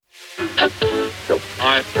This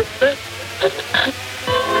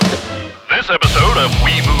episode of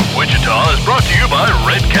We Move Wichita is brought to you by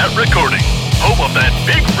Red Cat Recording, home of that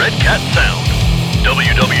big Red Cat sound.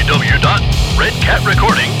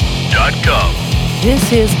 www.redcatrecording.com. This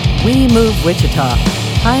is We Move Wichita,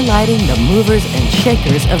 highlighting the movers and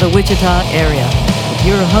shakers of the Wichita area, with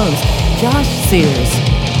your host, Josh Sears.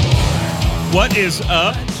 What is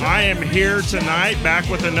up? I am here tonight back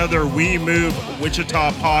with another We Move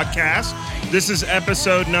Wichita podcast. This is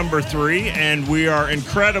episode number 3, and we are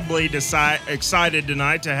incredibly excited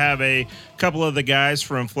tonight to have a couple of the guys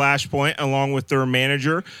from Flashpoint along with their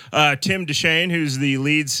manager, Tim Deshane, who's the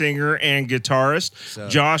lead singer and guitarist.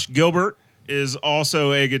 Josh Gilbert is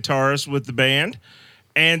also a guitarist with the band.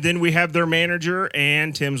 And then we have their manager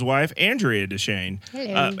and Tim's wife, Andrea Deshane.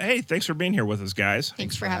 Hello. Hey, thanks for being here with us, guys.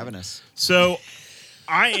 Thanks for having us. So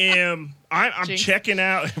I'm checking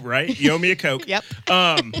out, right? You owe me a Coke. Yep.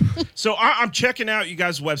 So I'm checking out you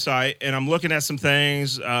guys' website, and I'm looking at some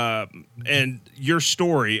things, and your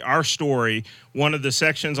story, our story, one of the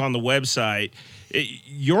sections on the website,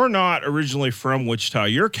 you're not originally from Wichita.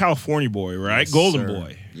 You're a California boy, right? Yes, Golden sir.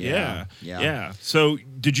 boy. Yeah. So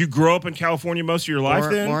did you grow up in California most of your life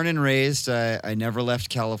then? Born and raised. I never left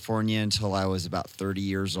California until I was about 30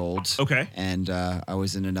 years old. Okay. And I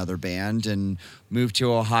was in another band and moved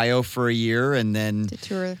to Ohio for a year and then... To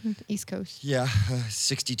tour the East Coast. Yeah,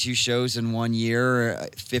 62 shows in 1 year,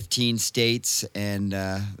 15 states, and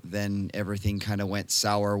then everything kind of went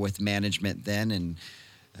sour with management then, and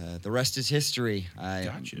the rest is history. I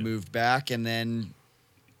moved back and then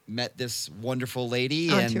met this wonderful lady,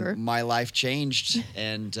 On and tour. my life changed,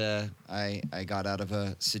 and I got out of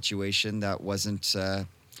a situation that wasn't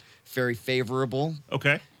very favorable.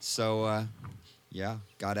 Okay. So,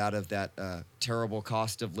 got out of that terrible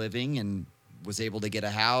cost of living and was able to get a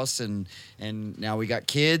house, and now we got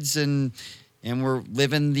kids, and we're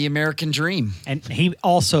living the American dream. And he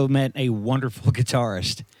also met a wonderful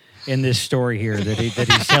guitarist in this story here that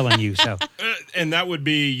he's telling you. So And that would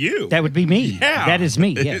be you. that would be me. Yeah. That is me,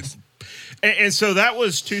 yes. And so that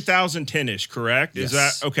was 2010-ish, correct? Is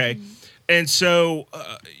Yes. that okay? And so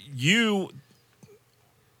you,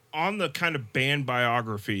 on the kind of band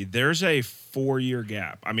biography, there's a 4-year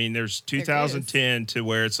gap. I mean, there's 2010 to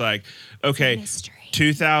where it's like, okay, mystery.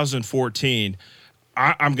 2014,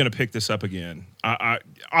 I'm going to pick this up again. I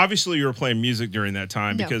obviously you were playing music during that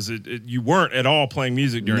time No. because you weren't at all playing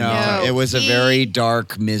music during that time. No, it was a very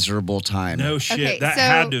dark, miserable time. No shit. Okay, that so-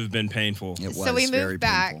 had to have been painful. It was So we very moved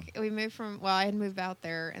back. painful. We moved from, well, I had moved out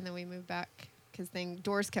there, and then we moved back because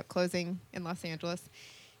doors kept closing in Los Angeles.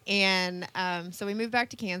 And so we moved back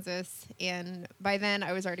to Kansas, and by then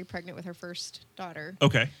I was already pregnant with our first daughter.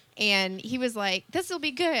 Okay. And he was like, "This will be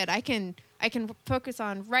good. I can focus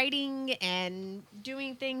on writing and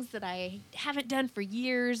doing things that I haven't done for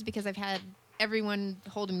years because I've had everyone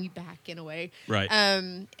holding me back in a way, Right.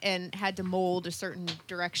 and had to mold a certain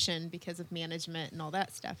direction because of management and all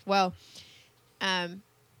that stuff." Well,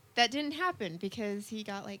 that didn't happen because he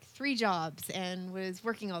got like 3 jobs and was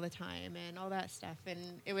working all the time and all that stuff, and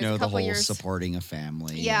it was a the couple whole years. supporting a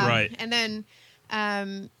family. Yeah. Right. And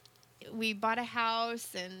then we bought a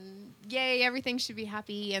house, and yay, everything should be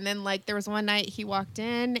happy. And then like there was one night he walked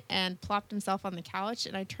in and plopped himself on the couch,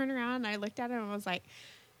 and I turned around and I looked at him and was like,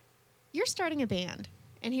 "You're starting a band."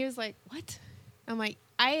 And he was like, "What?" I'm like,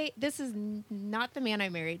 this is not the man I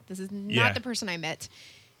married. This is not Yeah. the person I met.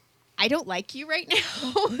 I don't like you right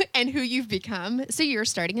now and who you've become. So you're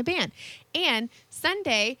starting a band. And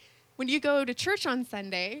Sunday, when you go to church on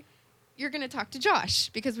Sunday, you're going to talk to Josh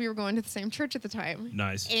because we were going to the same church at the time.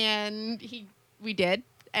 Nice. And we did.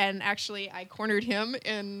 And actually, I cornered him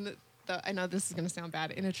in I know this is going to sound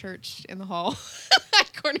bad, in a church in the hall. I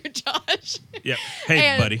cornered Josh. Yeah. Hey,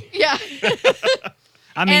 And- buddy. Yeah.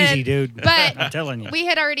 I'm And- easy, dude. but I'm telling you. We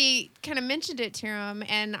had already kind of mentioned it to him,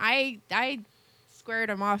 and I squared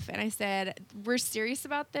him off, and I said, "We're serious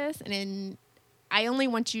about this, and I only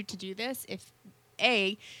want you to do this if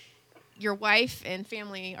your wife and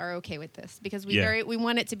family are okay with this, because we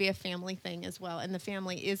want it to be a family thing as well, and the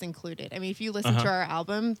family is included. I mean, if you listen to our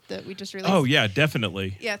album that we just released, Oh yeah,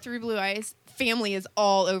 definitely. yeah, Through Blue Eyes, family is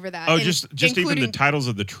all over that. Oh, and just even the including- titles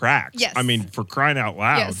of the tracks. Yes. I mean, for crying out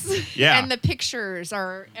loud. Yes. Yeah. And the pictures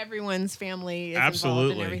are everyone's family is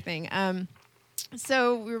Absolutely. involved in everything.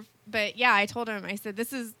 But yeah, I told him, I said,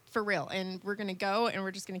 this is for real, and we're going to go, and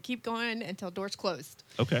we're just going to keep going until doors closed.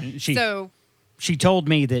 Okay. She told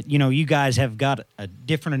me that, you guys have got a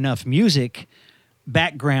different enough music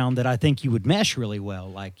background that I think you would mesh really well.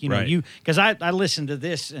 Like, Right. because I listen to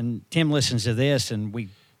this and Tim listens to this and we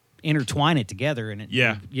intertwine it together, and it,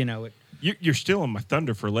 Yeah. You're stealing my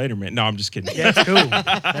thunder for later, man. No, I'm just kidding. That's cool.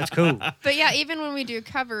 That's cool. But yeah, even when we do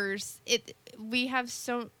covers, we have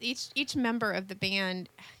each member of the band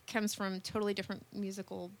comes from totally different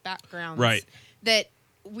musical backgrounds. Right. That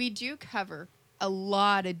we do cover a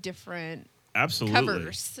lot of different Absolutely.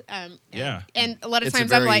 covers. Yeah. And a lot of It's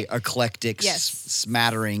times a very I'm like, eclectic Yes.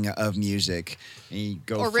 smattering of music. And you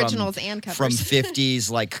go Originals from, and covers. from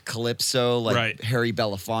 50s like calypso, like Right. Harry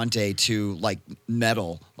Belafonte, to like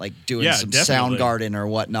metal, like doing Yeah, some definitely. Soundgarden or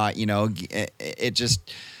whatnot. You know, it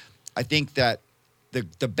just. I think that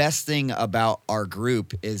the best thing about our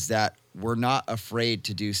group is that we're not afraid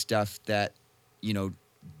to do stuff that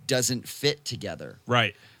doesn't fit together.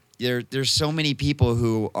 Right. There's so many people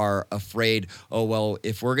who are afraid, oh, well,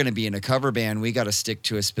 if we're going to be in a cover band, we got to stick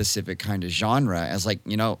to a specific kind of genre. I was like,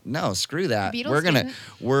 no, screw that. Beatles We're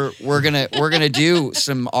didn't. we're gonna do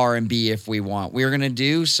some R&B if we want. We're gonna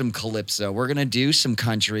do some calypso. We're gonna do some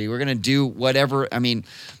country. We're gonna do whatever. I mean,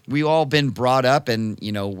 we've all been brought up, and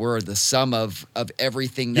we're the sum of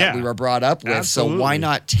everything that Yeah, we were brought up with. absolutely. So why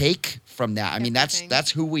not take from that? I mean, Everything.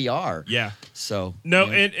 that's who we are. Yeah. So No,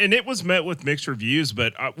 yeah. and it was met with mixed reviews,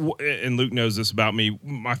 but and Luke knows this about me.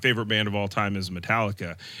 My favorite band of all time is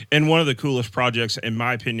Metallica, and one of the coolest projects, in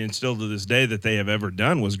my opinion, still to this day, that they have ever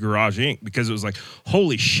done was Garage Inc. Because it was like,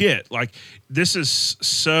 holy shit! Like, this is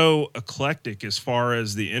so eclectic as far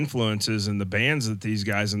as the influences and the bands that these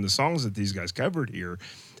guys and the songs that these guys covered here.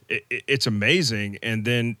 It's amazing. And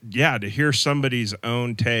then, yeah, to hear somebody's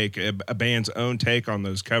own take, a band's own take on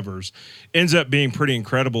those covers ends up being pretty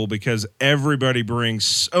incredible, because everybody brings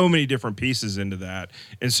so many different pieces into that,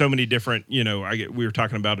 and so many different, we were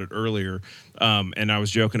talking about it earlier, and I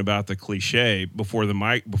was joking about the cliche before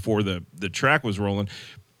the track was rolling.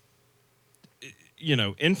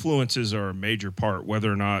 Influences are a major part,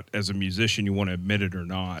 whether or not as a musician you want to admit it or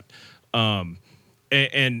not.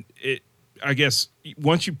 I guess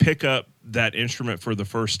once you pick up that instrument for the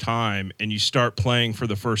first time and you start playing for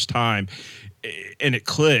the first time, and it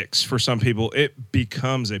clicks for some people, it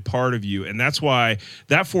becomes a part of you. And that's why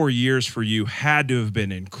that 4 years for you had to have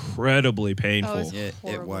been incredibly painful. oh, it was It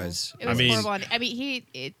horrible. was. It was I mean- horrible. I mean,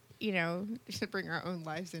 we should bring our own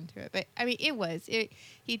lives into it. But I mean,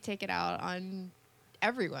 he'd take it out on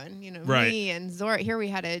everyone, Right. me and Zora. Here we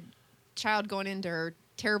had a child going into her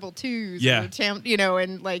terrible twos. Yeah.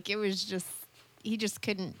 And like, it was just, he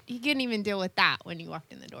couldn't even deal with that when you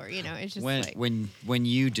walked in the door. It's just like, when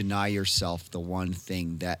you deny yourself the one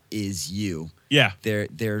thing that is you, Yeah.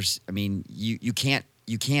 you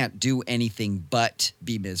can't do anything but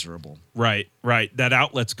be miserable. Right. That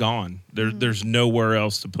outlet's gone. There's nowhere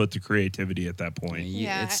else to put the creativity at that point.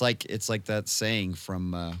 Yeah. It's like that saying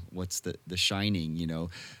from what's the Shining,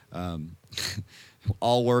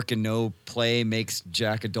 all work and no play makes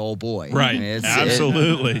Jack a dull boy. Right. I mean,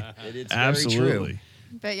 Absolutely. it's Absolutely. very true.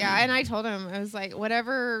 but yeah. And I told him, I was like,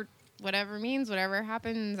 whatever means, whatever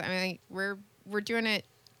happens. I mean, we're doing it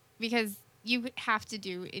because you have to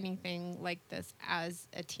do anything like this as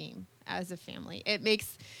a team, as a family. It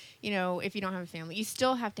makes, if you don't have a family, you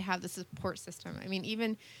still have to have the support system. I mean,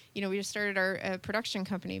 even, we just started our production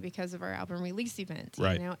company because of our album release event,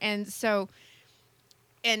 Right. And so,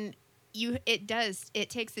 it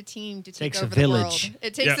takes a team to take Takes a over the world. village.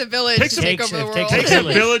 It takes Yeah. a village Takes to a- take over the world. Takes a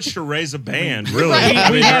village to raise a band, really.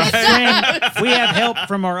 Right. we have help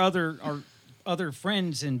from our other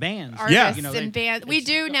friends and bands. Artists Yeah. and bands. We it's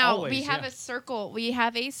do now. always, we have yeah. a circle. We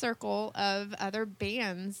have a circle of other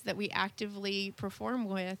bands that we actively perform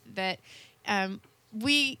with. That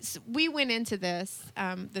we went into this,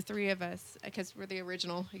 the three of us, because we're the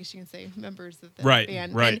original, I guess you can say, members of the Right,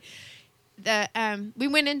 band. right. And we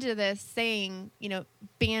went into this saying,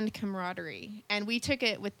 band camaraderie, and we took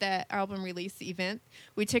it with the album release event.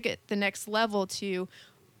 We took it the next level to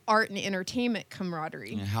art and entertainment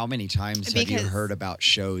camaraderie. And how many times have you Because- heard about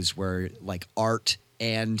shows where like art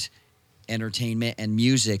and entertainment and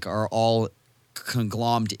music are all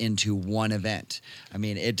conglomerated into one event? I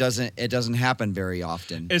mean, it doesn't happen very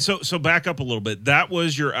often. And so back up a little bit. That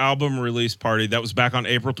was your album release party. That was back on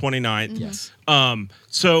April 29th. Yes.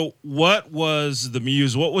 So what was the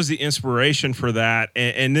muse? What was the inspiration for that?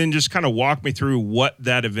 And then just kind of walk me through what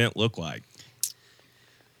that event looked like.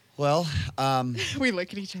 Well, We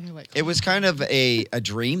look at each other like, it was kind of a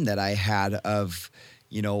dream that I had of,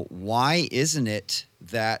 why isn't it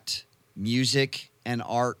that music and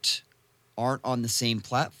art aren't on the same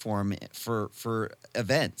platform for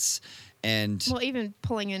events? And well, even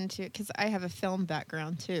pulling into, because I have a film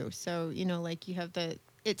background too, so like you have it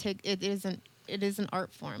is an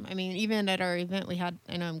art form. I mean, even at our event we had,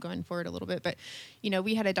 I know I'm going forward a little bit, but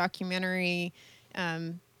we had a documentary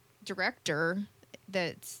director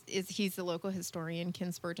he's the local historian.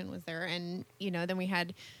 Ken Spurgeon was there, and then we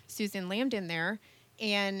had Susan Lambden there,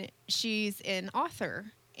 and she's an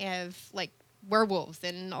author of like werewolves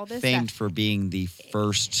and all this Famed stuff. for being the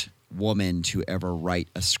first woman to ever write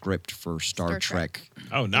a script for Star Trek.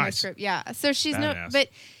 Oh, In the nice. script, yeah. So she's Badass. but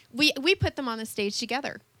we put them on the stage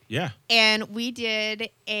together. Yeah. And we did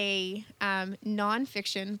a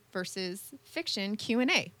nonfiction versus fiction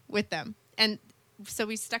Q&A with them. And so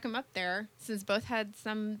we stuck them up there since both had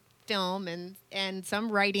some film and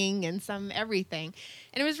some writing and some everything.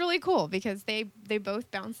 And it was really cool because they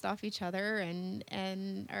both bounced off each other,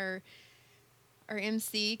 and our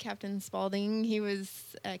MC, Captain Spaulding, he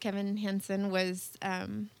was Kevin Hansen was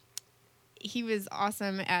he was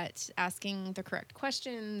awesome at asking the correct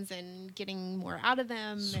questions and getting more out of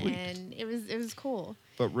them. Sweet. And it was cool.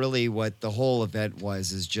 But really what the whole event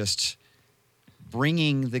was is just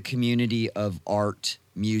bringing the community of art,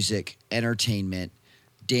 music, entertainment,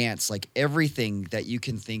 dance, like everything that you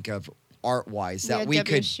can think of art-wise that we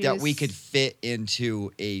could fit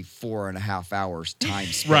into a 4.5 hours time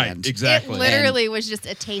span. Right, exactly. It literally was just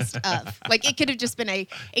a taste of. Like, it could have just been a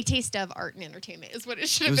taste of art and entertainment is what it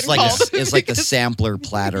should have been called. It's like the sampler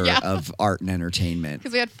platter of art and entertainment.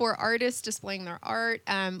 Because we had 4 artists displaying their art.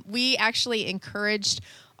 We actually encouraged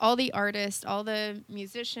all the artists, all the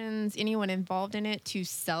musicians, anyone involved in it to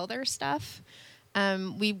sell their stuff.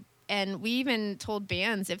 We even told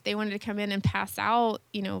bands if they wanted to come in and pass out,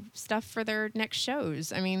 stuff for their next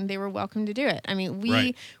shows. I mean, they were welcome to do it. I mean,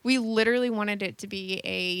 we literally wanted it to be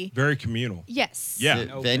a very communal. Yes. Yeah.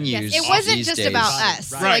 Venues. Yes. It wasn't these just days. about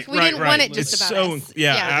us. Right. Like we didn't want it just it's about so us.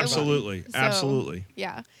 Yeah, it absolutely. wasn't. Absolutely.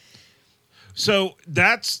 Yeah. So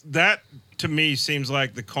that to me seems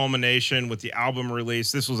like the culmination with the album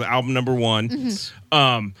release. This was album number 1.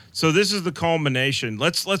 Mm-hmm. So this is the culmination.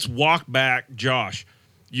 Let's walk back, Josh.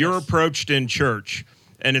 You're approached in church,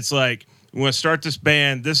 and it's like, we want to start this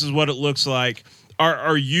band. This is what it looks like.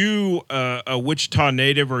 Are you a Wichita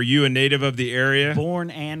native? Are you a native of the area? Born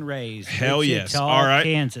and raised. Hell yes. Wichita, All right.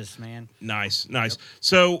 Kansas, man. Nice.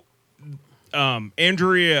 So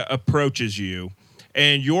Andrea approaches you,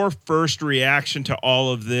 and your first reaction to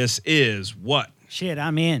all of this is what? Shit,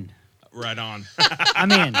 I'm in. Right on.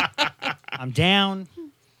 I'm in. I'm down.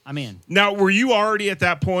 I'm in. Now, were you already at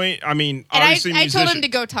that point? I mean, And obviously, I told him musician- to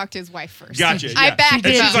go talk to his wife first. Gotcha. I yeah. backed And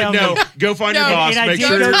him she's up. like, no, go find your No. boss. And I Make did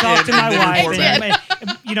sure go you're talk in, to my and then wife. report I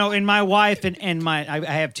back. And my wife and my I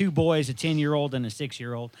have 2 boys, a 10-year-old and a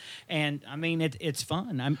 6-year-old, and I mean it's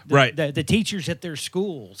fun. Right. The teachers at their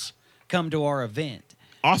schools come to our event.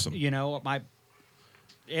 Awesome.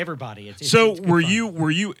 Everybody. It's So good were fun.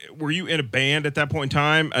 you in a band at that point in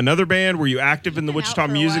time? Another band? Were you active in the Been out Wichita for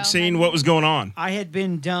a music while, scene? hadn't What you? was going on? I had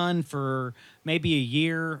been done for maybe a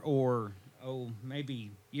year or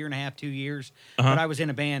maybe year and a half, 2 years. Uh-huh. But I was in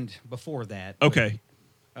a band before that. Okay.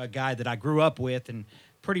 with a guy that I grew up with and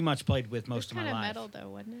pretty much played with most of my Kind of life. metal though,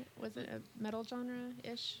 wasn't it? Was it a metal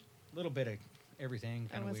genre-ish? A little bit of everything,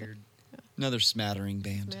 kind of was it? weird. Another smattering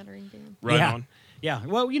band. Smattering band. Right yeah. on. Yeah.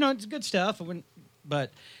 Well, it's good stuff,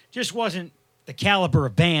 but just wasn't the caliber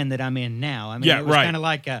of band that I'm in now. I mean, Yeah, it was right. kind of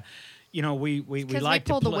like we Because like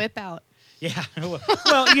we pulled to the play. whip out. Yeah. Well,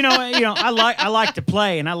 I like to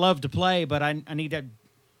play and I love to play, but I need to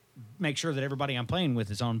make sure that everybody I'm playing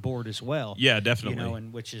with is on board as well. Yeah, definitely.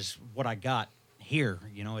 And which is what I got here.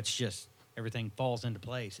 It's just everything falls into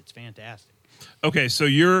place. It's fantastic. Okay, so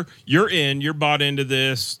you're bought into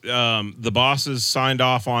this. The bosses signed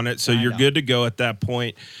off on it, so Signed you're off. good to go at that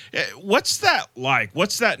point. What's that like?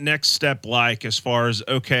 What's that next step like as far as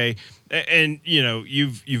okay? And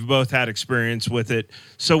you've both had experience with it.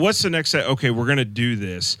 So what's the next step? Okay, we're gonna do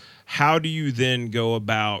this. How do you then go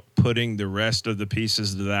about putting the rest of the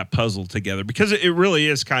pieces of that puzzle together? Because it really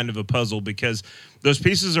is kind of a puzzle because those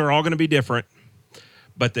pieces are all going to be different,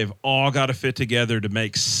 but they've all got to fit together to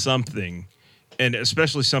make something. And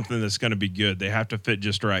especially something that's going to be good. They have to fit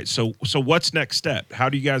just right. So what's next step? How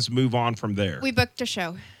do you guys move on from there? We booked a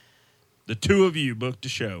show. The two of you booked a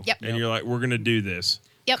show. Yep. And you're like, we're going to do this.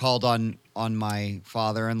 Yep. Called on my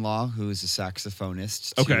father-in-law, who is a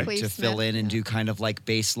saxophonist, Okay. Cleve to fill Smith, in and yeah. do kind of like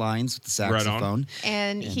bass lines with the Right on. saxophone.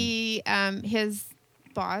 And he, his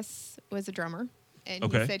boss was a drummer, and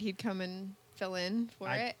Okay. he said he'd come and fill in for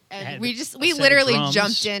I it. had And a we set of literally drums.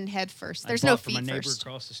 jumped in head first. I There's no bought from feet a neighbor first.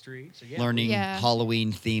 across the street. So yeah. Learning Yeah.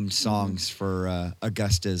 Halloween-themed songs for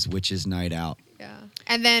Augusta's Witches Night Out. Yeah.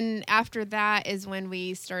 And then after that is when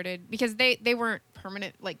we started, because they weren't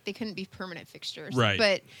permanent, like they couldn't be permanent fixtures. Right.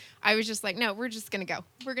 But I was just like, no, we're just going to go.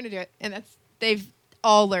 We're going to do it. And they've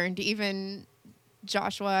all learned. Even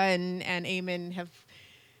Joshua and Eamon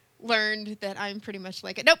learned that I'm pretty much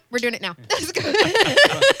like, nope, we're doing it now.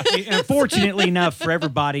 Unfortunately enough for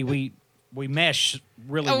everybody, we mesh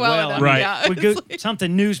really well. enough, Right. yeah. We go,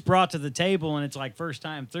 something new's brought to the table, and it's like first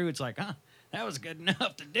time through. It's like, that was good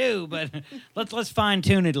enough to do, but let's fine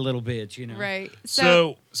tune it a little bit, Right.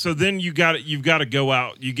 So then you've got to go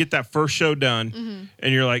out. You get that first show done,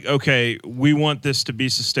 and you're like, okay, we want this to be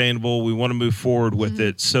sustainable. We want to move forward with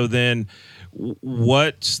it. So then,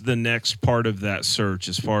 what's the next part of that search?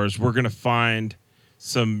 As far as we're going to find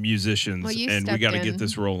some musicians, Well, you and we stepped got to in. get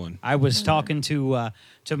this rolling. I was talking to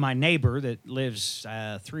my neighbor that lives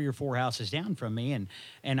 3 or 4 houses down from me,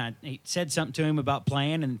 and he said something to him about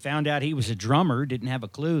playing, and found out he was a drummer. Didn't have a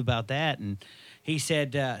clue about that, and he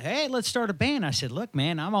said, "Hey, let's start a band." I said, "Look,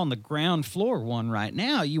 man, I'm on the ground floor one right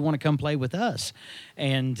now. You want to come play with us?"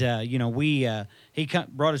 And he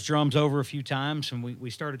brought his drums over a few times, and we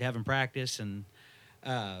started having practice, and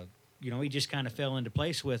he just kind of fell into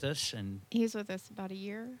place with us, and he was with us about a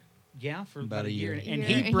year. yeah, for About a year. and And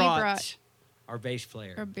he he brought brought our bass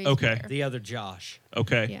player, Our bass Okay. player. the other Josh.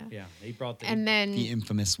 Okay. Yeah. Yeah, he brought And then The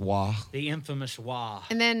infamous wah. the infamous Wah.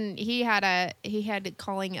 And then he had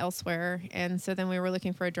calling elsewhere, and so then we were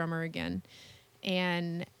looking for a drummer again,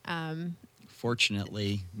 and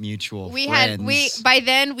Fortunately, mutual we friends. had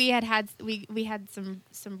some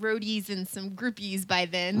roadies and some groupies by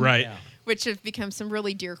then, Right. Yeah. which have become some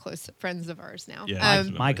really dear close friends of ours now. Yeah.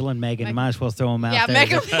 Michael, Michael and Megan, Mike- might as well throw them out Yeah, there.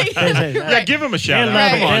 Megan. Yeah, give them a shout They out.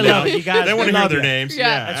 love Come it. on They now. love it. You guys, They want we to hear love their you. names. Yeah.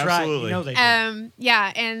 Yeah, That's absolutely. right. You know they do.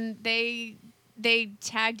 Yeah, and they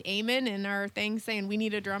tagged Eamon in our thing saying we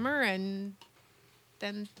need a drummer, and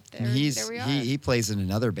then there we are. He plays in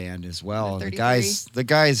another band as well. The The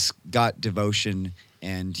guy's got devotion,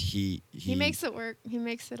 and he makes it work. He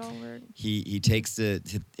makes it all work. he takes it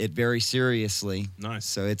very seriously. Nice.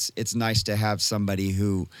 So it's nice to have somebody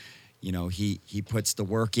who, he puts the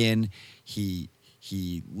work in. He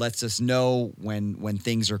lets us know when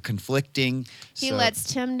things are conflicting. He So-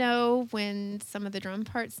 lets Tim know when some of the drum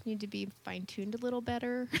parts need to be fine tuned a little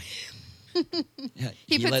better. Yeah,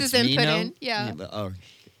 he puts lets his me input know? in, yeah. Oh,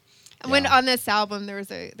 When yeah. on this album there was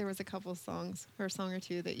a couple songs or a song or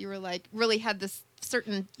two that you were like really had this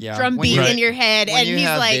certain Yeah, drum when beat you- in your head, when and you he's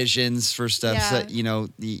have like, visions for stuff Yeah. that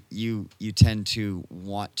you tend to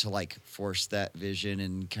want to like force that vision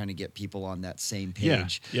and kind of get people on that same Yeah,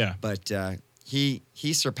 page. yeah. But he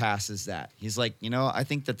surpasses that. He's like, I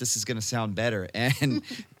think that this is going to sound better, and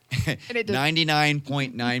it does.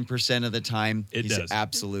 99.9% of the time, It he's does.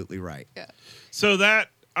 absolutely right. yeah. So that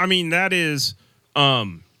is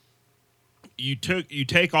you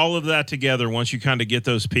take all of that together once you kind of get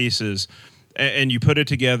those pieces and you put it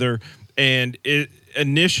together, and it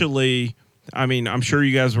initially, I'm sure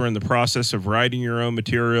you guys were in the process of writing your own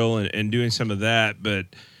material and doing some of that, but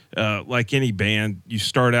like any band, you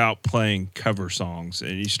start out playing cover songs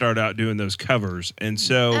and you start out doing those covers, and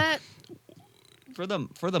so For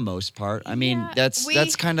the most part, Yeah,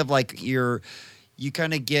 that's kind of like you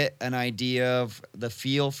kind of get an idea of the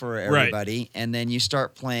feel for everybody, and then you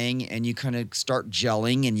start playing, and you kind of start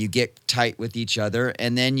gelling, and you get tight with each other,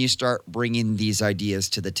 and then you start bringing these ideas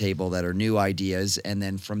to the table that are new ideas, and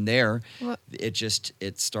then from there, Well-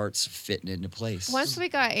 it starts fitting into place. Once we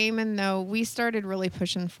got Eamon, though, we started really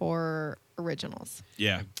pushing for originals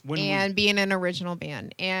yeah, and being an original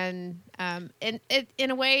band, and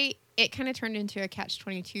in a way, it kind of turned into a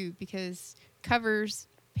catch-22 because covers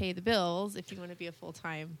pay the bills if you want to be a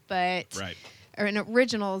full-time, but right. or in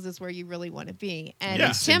originals is where you really want to be. And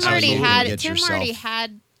Yeah, Tim absolutely. already Get had yourself-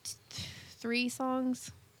 3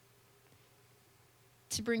 songs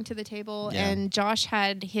to bring to the table, Yeah. and Josh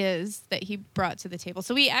had his that he brought to the table.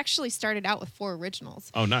 So we actually started out with 4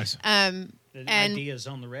 originals. Oh, nice. The and ideas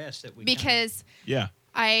on the rest that we Because Yeah.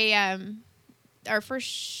 our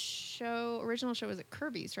first original show was at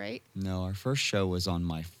Kirby's, right? No, our first show was on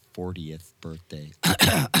my 40th birthday.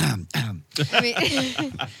 I mean,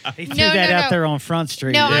 he threw No, that no, out no. there on Front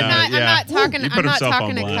Street. no, Yeah, I'm not talking. He put I'm not himself on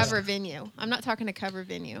talking a blast. cover venue. I'm not talking a cover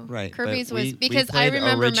venue. Right. Kirby's but was we because I played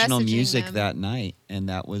remember original messaging music them. that night, and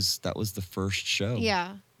that was the first show.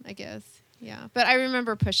 Yeah, I guess. Yeah, but I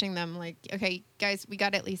remember pushing them like, okay, guys, we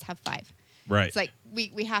got to at least have 5. Right. It's like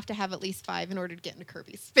we have to have at least 5 in order to get into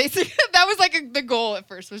Kirby's. Basically, that was like the goal at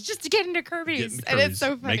first, was just to get into Kirby's. Get into And Kirby's. it's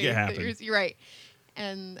so funny. Make it that happen. you're right.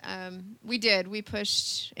 And we did. We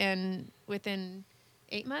pushed, and within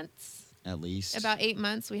 8 months, At least. about 8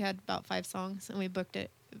 months, we had about 5 songs, and we booked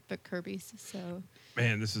Kirby's. So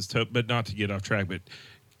Man, this is but not to get off track, but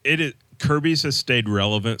Kirby's has stayed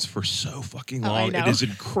relevant for so fucking Oh, I long. know. It is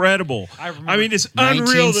incredible. I remember mean, it's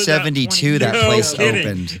unreal. 1972, that No place kidding.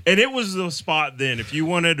 opened. And it was the spot then. If you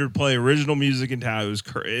wanted to play original music in town, it was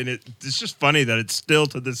it's just funny that it's still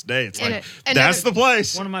to this day. It's And like, and that's the another-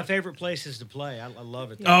 place. One of my favorite places to play. I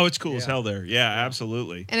love it. Oh, it's cool as Yeah. hell there. Yeah,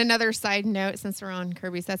 absolutely. And another side note, since we're on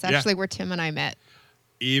Kirby's, that's actually where Tim and I met.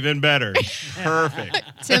 Even better. Perfect.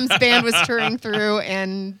 Tim's band was touring through,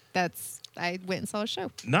 and I went and saw a show.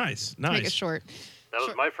 Nice. To make it Nice. short. That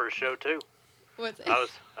was my first show too. What's I was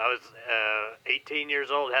 18 years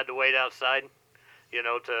old, had to wait outside, and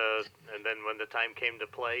then when the time came to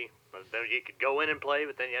play, then you could go in and play,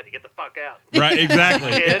 but then you had to get the fuck out. Right,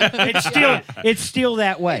 exactly. It's still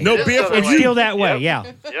that way. No, Biff, It's would still that way.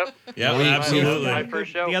 Yeah. Yep. Yeah, We- absolutely. My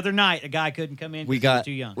first show. The other night, a guy couldn't come in. We 'cause he was got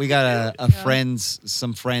too young. we got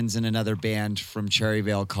some friends in another band from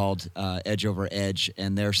Cherryvale called Edge Over Edge,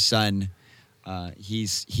 and their son,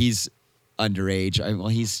 he's underage. Well,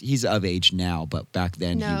 he's of age now, but back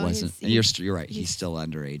then No, he wasn't. You're right. He's he's- still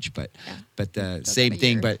underage, but Yeah. but the That's same about a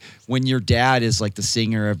thing. year. But when your dad is like the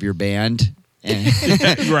singer of your band. And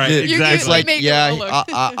Right, it's exactly. like, Make it yeah, look.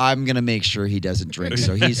 I'm gonna make sure he doesn't drink,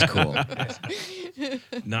 so he's cool.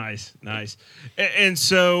 Nice. And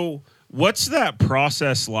so, what's that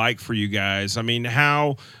process like for you guys? I mean,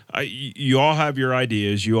 how you all have your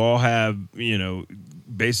ideas, you all have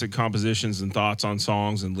basic compositions and thoughts on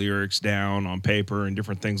songs and lyrics down on paper and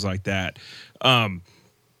different things like that.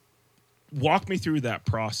 Walk me through that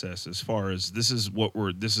process as far as this is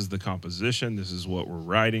the composition, this is what we're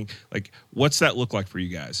writing. Like, what's that look like for you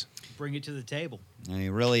guys? Bring it to the table. I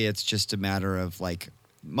mean, really, it's just a matter of like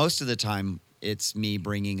most of the time it's me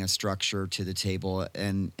bringing a structure to the table,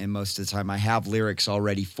 and most of the time I have lyrics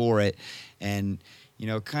already for it, and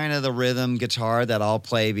kind of the rhythm guitar that I'll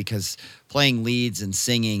play, because playing leads and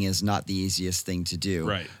singing is not the easiest thing to do.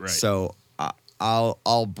 Right. So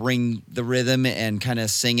I'll bring the rhythm and kind of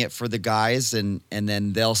sing it for the guys, and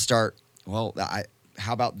then they'll start. Well,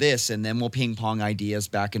 how about this? And then we'll ping pong ideas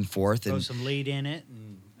back and forth, Throw and some lead in it,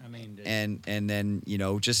 and I mean, and then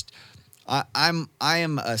just I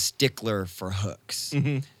am a stickler for hooks.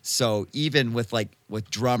 Mm-hmm. So even with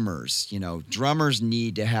drummers, drummers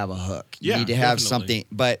need to have a hook. You Yeah, need to have definitely.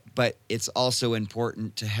 something, but it's also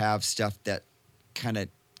important to have stuff that kind of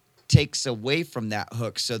takes away from that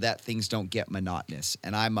hook so that things don't get monotonous.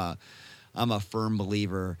 And I'm a firm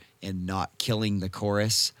believer in not killing the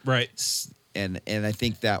chorus. Right. And I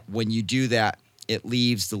think that when you do that, it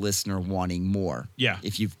leaves the listener wanting more. Yeah.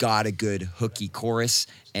 If you've got a good hooky chorus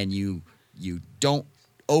and you don't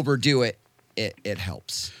overdo it, it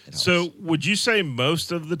helps. So, would you say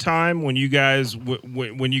most of the time when you guys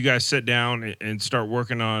when you guys sit down and start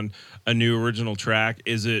working on a new original track,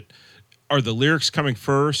 are the lyrics coming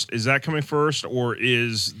first? Is that coming first, or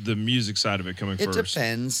is the music side of it coming It first?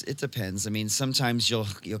 depends. It depends. I mean, sometimes you'll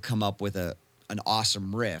come up with an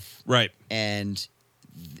awesome riff, Right. and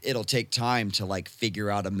it'll take time to figure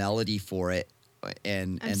out a melody for it.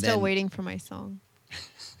 And I'm and still then, waiting for my song.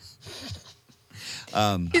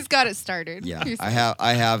 He's got it started. Yeah, He's- I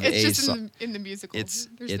have It's a. just so- in the musical. it's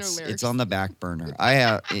There's no lyrics. it's on the back burner. I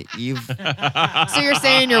have you've. So you're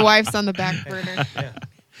saying your wife's on the back burner?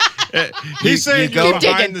 He's saying you go- you're Keep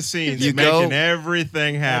digging. behind the scenes, You making go-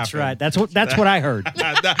 everything happen. that's right. That's what I heard.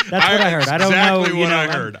 That's That's what I heard. I don't know. Exactly what I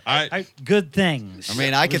heard. Good things. I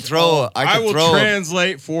mean, I could throw. I will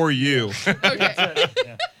translate for you. Okay.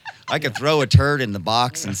 I could throw a turd in the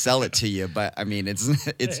box and sell it to you, but I mean,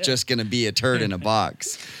 it's just going to be a turd in a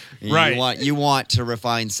box. Right. You want to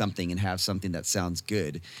refine something and have something that sounds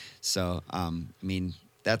good. So, I mean,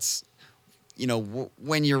 that's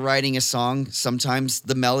when you're writing a song, sometimes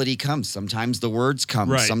the melody comes, sometimes the words come,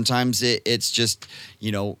 Right. sometimes it's just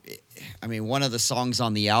I mean, one of the songs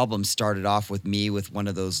on the album started off with me with one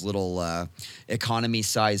of those little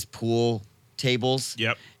economy-sized pool tables.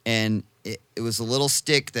 Yep. And it was a little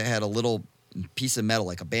stick that had a little piece of metal,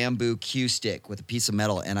 like a bamboo cue stick with a piece of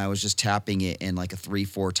metal, and I was just tapping it in like a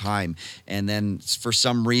 3/4 time. And then for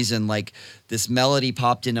some reason, this melody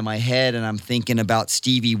popped into my head, and I'm thinking about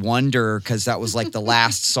Stevie Wonder, because that was like the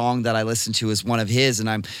last song that I listened to is one of his, and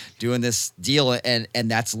I'm doing this deal, and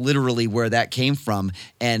that's literally where that came from.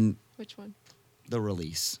 And Which one? the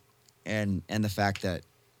release, and the fact that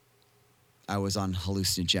I was on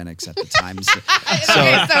hallucinogenics at the time. So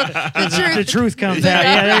Okay, so the truth comes out.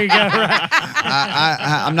 Yeah, there you go. Right.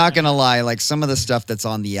 I'm not gonna lie. Some of the stuff that's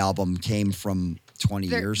on the album came from 20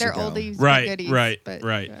 years they're ago. oldies but Right, goodies, right, but,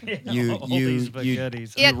 right. You Oldies but you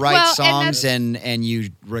goodies. Yeah, you write well, and songs that's- and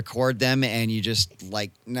you record them and you just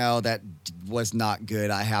like, no, that was not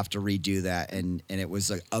good. I have to redo that. And it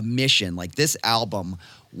was a mission. Like this album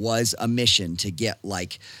was a mission to get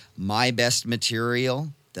like my best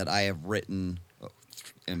material that I have written.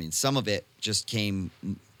 I mean, some of it just came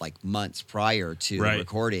like months prior to the Right.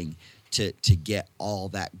 recording to get all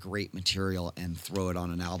that great material and throw it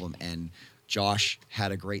on an album. And Josh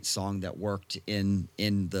had a great song that worked in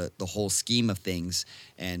the whole scheme of things,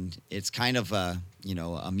 and it's kind of a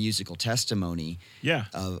musical testimony Yeah.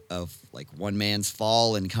 of like one man's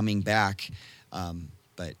fall and coming back.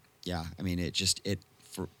 But yeah, I mean,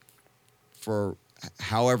 for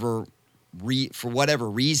whatever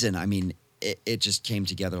reason, I mean, it just came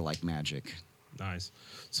together like magic. Nice.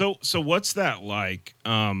 So what's that like?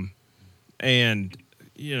 And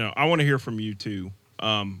I want to hear from you too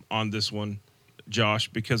on this one, Josh,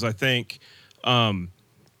 because I think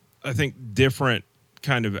different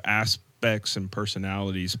kind of aspects and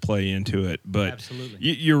personalities play into it. But Absolutely.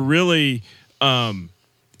 you're really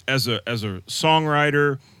as a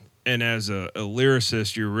songwriter and as a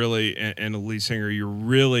lyricist, you're really and a lead singer, you're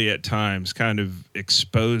really at times kind of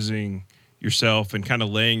exposing yourself and kind of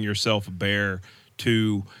laying yourself bare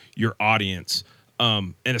to your audience.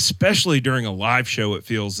 And especially during a live show, it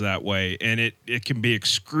feels that way. And it can be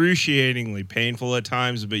excruciatingly painful at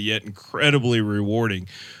times, but yet incredibly rewarding.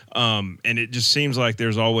 And it just seems like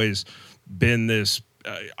there's always been this,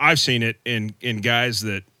 I've seen it in guys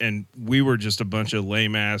and we were just a bunch of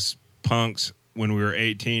lame ass punks when we were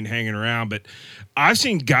 18 hanging around, but I've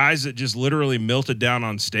seen guys that just literally melted down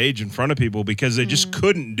on stage in front of people because they just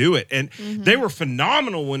couldn't do it. And they were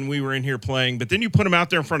phenomenal when we were in here playing, but then you put them out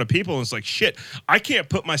there in front of people and it's like, shit, I can't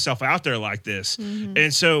put myself out there like this.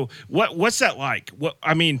 And so what's that like?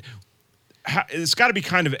 It's got to be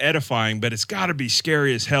kind of edifying, but it's got to be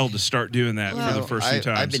scary as hell to start doing that for the first few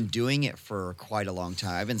times. I've been doing it for quite a long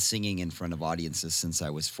time. I've been singing in front of audiences since I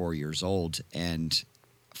was 4 years old, and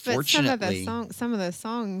But fortunately, some of the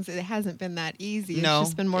songs, it hasn't been that easy. It's No,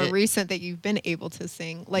 just been more recent that you've been able to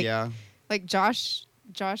sing. Like Josh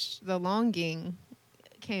the Longing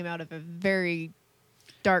came out of a very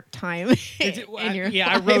dark time in your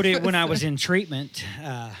I life. wrote it when I was in treatment,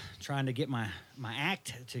 trying to get my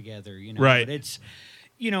act together. Right. But it's,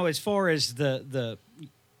 as far as the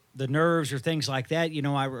nerves or things like that,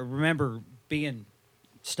 I remember being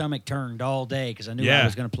stomach turned all day because I knew I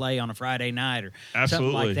was going to play on a Friday night or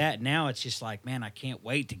something like that. Now it's just like, man, I can't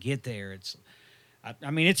wait to get there. It's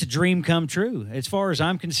a dream come true as far as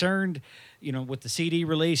I'm concerned. With the CD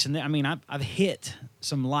release, and I've hit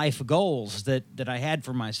some life goals that I had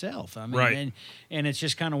for myself. And it's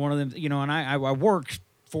just kind of one of them. And I work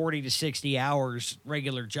 40 to 60 hours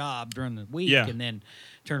regular job during the week, and then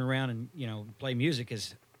turn around and play music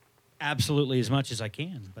as absolutely as much as I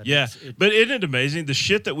can. But but isn't it amazing? The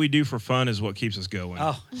shit that we do for fun is what keeps us going.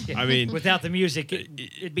 Oh, yeah. I mean, without the music,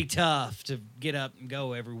 it'd be tough to get up and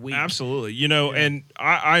go every week. Absolutely. And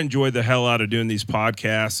I enjoy the hell out of doing these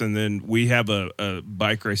podcasts. And then we have a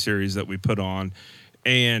bike race series that we put on.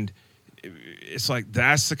 And it's like,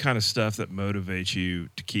 that's the kind of stuff that motivates you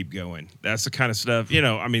to keep going. That's the kind of stuff,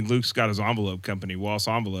 Luke's got his envelope company, Waltz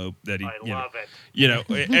Envelope, that he, I love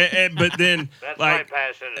it. But then That's like, my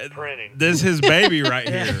passion is printing. this is his baby right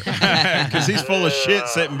here because he's full of shit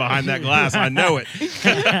sitting behind that glass. I know it.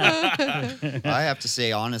 I have to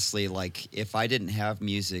say, honestly, like if I didn't have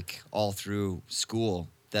music all through school,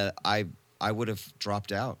 that I would have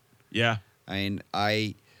dropped out. Yeah. I mean,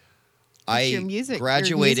 your music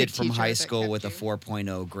graduated from teacher high that school kept with a you.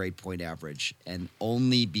 4.0 grade point average, and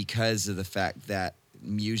only because of the fact that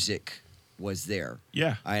music was there.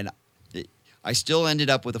 Yeah. I still ended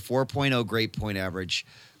up with a 4.0 grade point average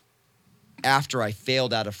after I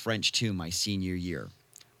failed out of French 2 my senior year.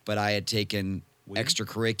 But I had taken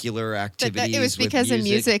extracurricular activities. It was because with of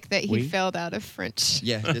music that he failed out of French.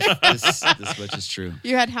 Yeah, this much is true.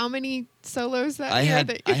 You had how many solos that I year?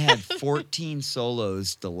 had I had 14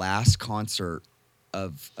 solos the last concert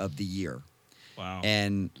of the year. Wow.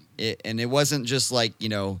 And it wasn't just like,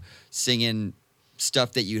 singing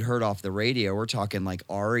stuff that you'd heard off the radio. We're talking like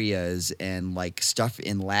arias and like stuff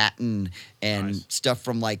in Latin and stuff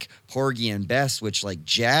from like Porgy and Bess, which like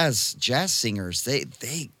jazz singers,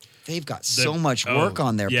 they've got so much work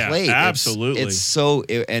on their plate. Absolutely. It's so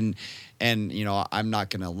and I'm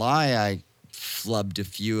not gonna lie, I flubbed a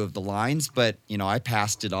few of the lines, but I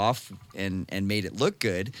passed it off and made it look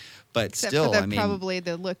good. But Except still, for probably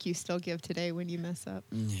the look you still give today when you mess up.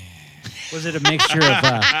 Was it a mixture of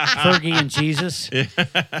Fergie and Jesus?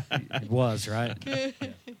 It was, right?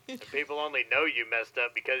 People only know you messed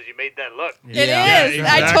up because you made that look. It Yeah. is.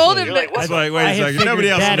 exactly. I told him You're that. like, what? It's like, wait I a have second. Nobody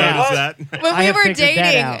else figured that noticed out. that. When I we have were figured that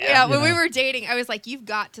dating, out, yeah, you when we know. were dating, I was like, "You've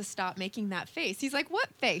got to stop making that face." He's like, "What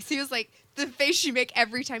face?" He was like, "The face you make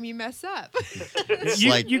every time you mess up." It's You,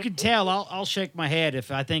 like you can tell. I'll shake my head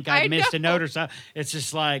if I think I I missed a know. note or something. It's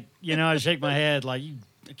just like, I shake my head like,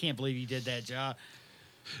 I can't believe you did that job.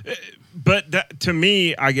 But that, to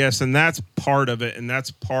me, I guess, and that's part of it, and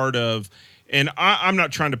that's part of. And I'm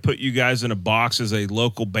not trying to put you guys in a box as a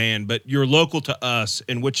local band, but you're local to us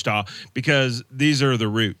in Wichita because these are the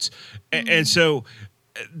roots. And so,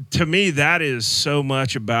 to me, that is so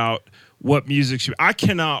much about what music should be. I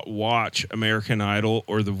cannot watch American Idol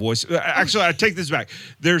or The Voice. Actually, I take this back.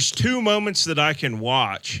 There's 2 moments that I can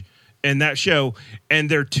watch in that show, and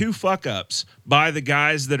they're 2 fuck-ups by the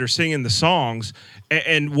guys that are singing the songs,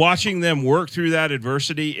 and watching them work through that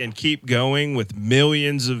adversity and keep going with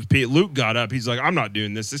millions of people. Luke got up. He's like, I'm not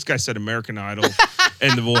doing this. This guy said American Idol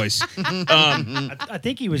and The Voice. I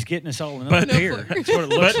think he was getting us all in a beer. That's what it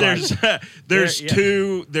But looks like. there's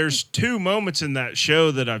Yeah. there's 2 moments in that show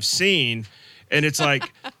that I've seen, and it's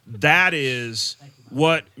like that is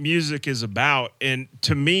what music is about. And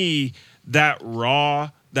to me, that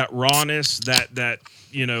rawness, that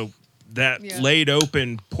Yeah. laid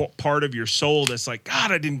open part of your soul that's like,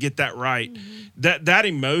 God, I didn't get that right. That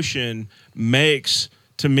emotion makes,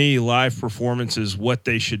 to me, live performances what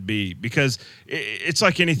they should be, because it's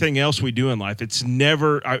like anything else we do in life. It's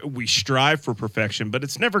never, we strive for perfection, but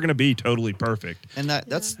it's never going to be totally perfect. And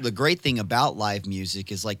that's the great thing about live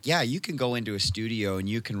music is like, yeah, you can go into a studio and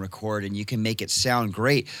you can record and you can make it sound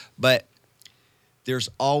great, but there's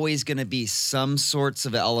always going to be some sorts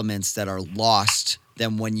of elements that are lost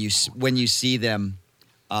than when you see them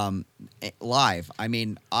live. I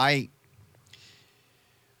mean,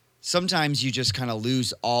 sometimes you just kind of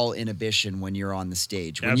lose all inhibition when you're on the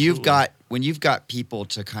stage. When Absolutely. you've got people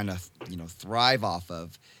to kind of thrive off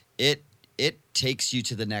of, it takes you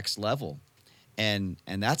to the next level. And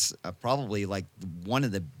that's probably like one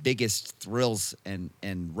of the biggest thrills and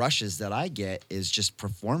rushes that I get is just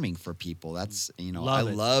performing for people. That's Love I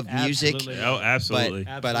it. love music, Absolutely. Oh, absolutely.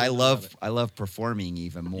 but I love performing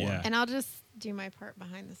even more. Yeah. And I'll just do my part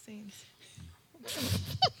behind the scenes.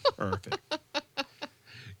 Perfect.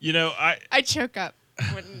 I choke up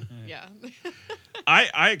when, yeah.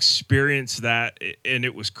 I experienced that, and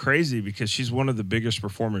it was crazy because she's one of the biggest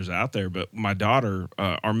performers out there. But my daughter,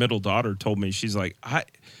 our middle daughter, told me, she's like, I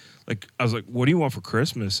was like, what do you want for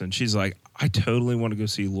Christmas? And she's like, I totally want to go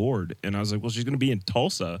see Lord. And I was like, well, she's going to be in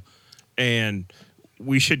Tulsa, and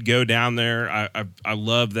we should go down there. I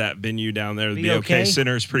love that venue down there. The BOK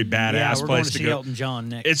Center is pretty badass Yeah, we're place going to see go. Elton John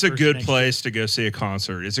next. It's a first good next place to go see a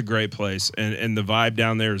concert. It's a great place, and the vibe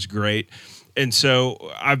down there is great. And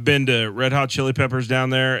so I've been to Red Hot Chili Peppers down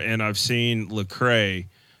there, and I've seen Lecrae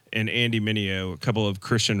and Andy Mineo, a couple of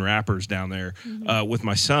Christian rappers down there with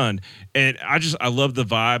my son. And I love the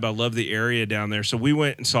vibe. I love the area down there. So we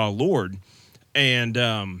went and saw Lord, and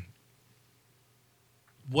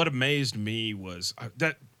what amazed me was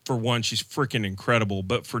that, for one, she's freaking incredible,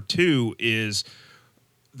 but for two is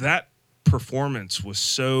that performance was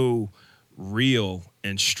so real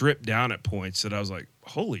and stripped down at points that I was like,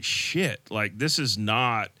 holy shit, like this is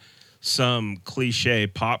not some cliche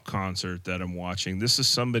pop concert that I'm watching. This is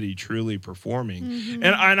somebody truly performing.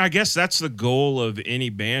 And I guess that's the goal of any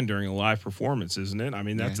band during a live performance, isn't it? I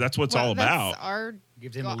mean, that's what it's all about. That's our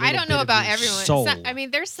Gives them a goal. little I don't bit know of about your everyone. soul. I mean,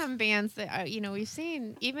 there's some bands that we've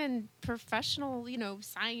seen, even professional,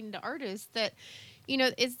 signed artists that,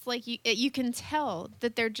 it's like you can tell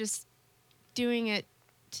that they're just doing it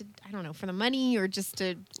to, I don't know, for the money or just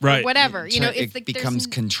to Right. whatever. So It's it like becomes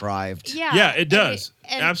there's contrived. Yeah, it does.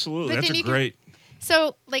 and- Absolutely. but That's then a you can- great.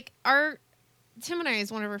 So, like, Tim and I is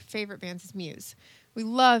one of our favorite bands is Muse. We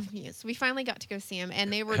love Muse. We finally got to go see them,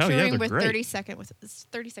 and they were Hell yeah, touring they're with great.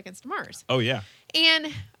 30 Seconds to Mars. Oh, yeah. And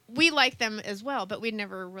we like them as well, but we'd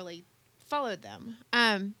never really followed them.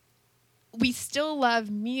 We still love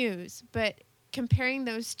Muse, but comparing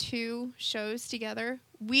those two shows together,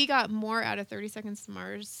 we got more out of 30 Seconds to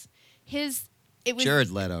Mars. It was Jared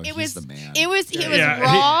Leto, it he's was the man. It was Yeah,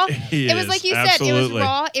 raw. he It was is. like you said, it was Absolutely.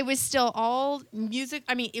 raw. It was still all music.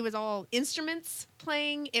 I mean, it was all instruments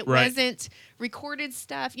playing. It Right. wasn't recorded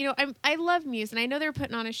stuff. I love Muse, and I know they're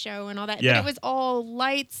putting on a show and all that. Yeah. But it was all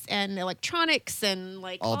lights and electronics and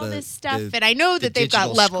like all the- this stuff. the- and I know the that they've got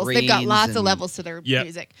digital levels. They've got screens lots of and- levels to their Yeah,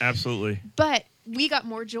 music. absolutely. But we got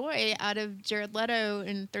more joy out of Jared Leto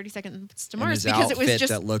in 30 Seconds to And Mars his because it was outfit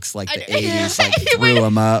just that looks like the I- 80s, like threw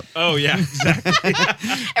him up. Oh yeah, exactly.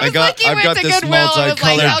 it was like he went to Goodwill and was like,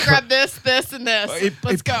 I'll grab this, and this.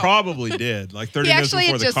 Let's it go. probably did. Like 30 He minutes actually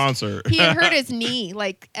before the just concert. he had hurt his knee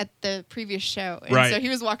like at the previous show, and Right. so he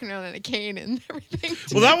was walking around in a cane and everything.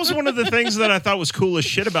 Well, that was one of the things that I thought was cool as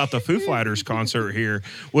shit about the Foo Fighters concert here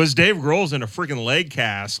was Dave Grohl's in a freaking leg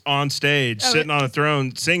cast on stage, sitting on a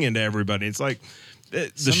throne, singing to everybody. It's like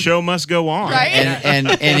the show must go on. Right. And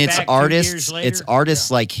it's Back 2 artists, years later. it's artists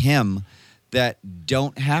like him that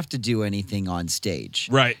don't have to do anything on stage.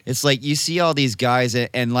 Right. It's like you see all these guys,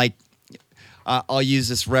 and like I'll use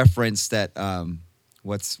this reference that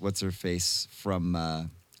what's her face from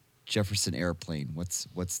Jefferson Airplane. What's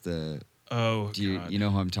the Oh, do you God. you know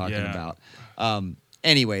who I'm talking Yeah. about?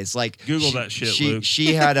 Anyways, like Google that shit, She Luke.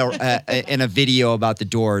 she had in a video about the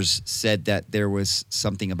Doors said that there was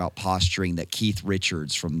something about posturing that Keith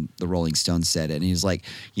Richards from the Rolling Stones said, and he's like,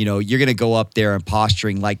 you're gonna go up there and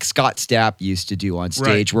posturing like Scott Stapp used to do on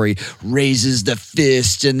stage, Right. where he raises the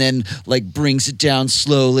fist and then like brings it down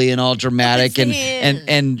slowly and all dramatic, and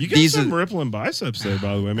You got these some are. rippling biceps there,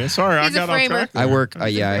 by the way, man. Sorry, He's I a got off framer. track. I there. work,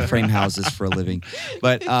 I frame houses for a living,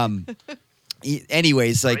 but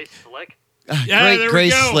anyways, like. Great slick. Yeah, there we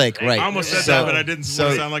Grace go. Slick, right? I almost said So- that, but I didn't so-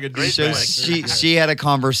 want to sound like a Great So douchebag. she had a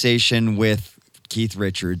conversation with Keith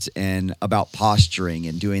Richards and about posturing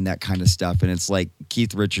and doing that kind of stuff, and it's like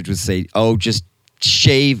Keith Richards would say, "Oh, just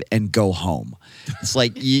shave and go home." It's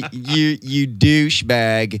like you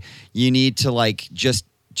douchebag. You need to like just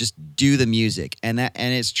do the music, and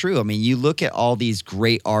it's true. I mean, you look at all these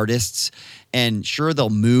great artists. And sure, they'll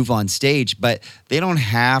move on stage, but they don't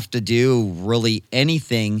have to do really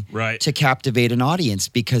anything Right. to captivate an audience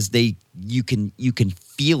because you can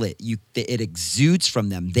feel it. It exudes from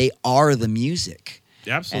them. They are the music.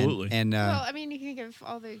 Absolutely. And well, I mean, you can give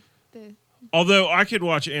all the Although I could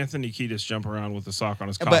watch Anthony Kiedis jump around with a sock on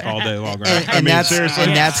his cock But- all day long. Right? and I mean, that's seriously.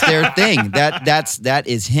 and that's their thing. That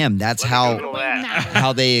is him. That's Google how that.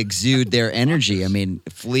 how they exude their energy. I mean,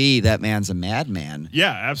 Flea, that man's a madman.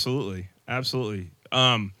 Yeah, absolutely, absolutely.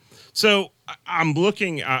 So I'm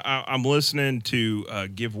looking, I'm listening to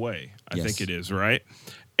 "Give Way." I Yes. think it is right,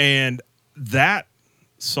 and that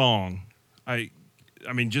song, I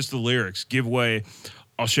mean, just the lyrics. Give way,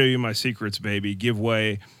 I'll show you my secrets, baby. Give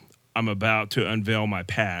way, I'm about to unveil my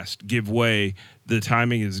past. Give way, the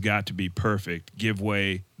timing has got to be perfect. Give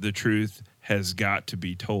way, the truth has got to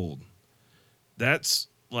be told. That's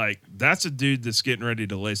a dude that's getting ready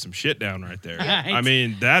to lay some shit down right there. Right. I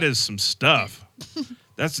mean, that is some stuff.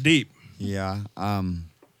 That's deep. Yeah. I'm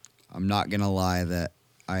not gonna lie that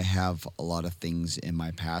I have a lot of things in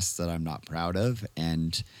my past that I'm not proud of,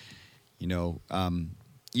 and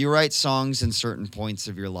you write songs in certain points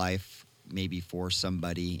of your life, maybe for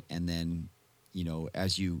somebody, and then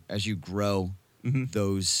as you grow, Mhm.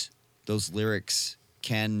 those lyrics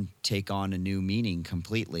can take on a new meaning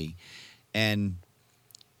completely, and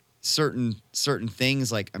certain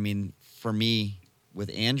things, like, I mean, for me with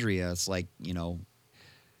Andrea, it's like,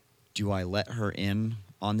 do I let her in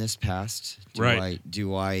on this past? Right.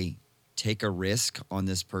 Do I take a risk on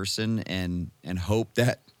this person and hope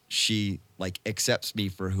that she like accepts me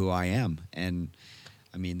for who I am? And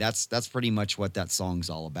I mean, that's pretty much what that song's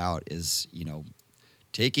all about, is,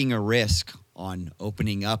 taking a risk on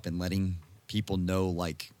opening up and letting people know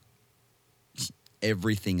like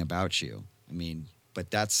everything about you. I mean, but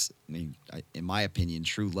in my opinion,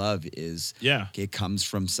 true love is, Yeah. it comes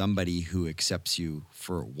from somebody who accepts you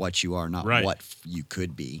for what you are, not Right. what you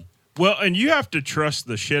could be. Well, and you have to trust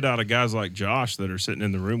the shit out of guys like Josh that are sitting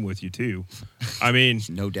in the room with you too. I mean,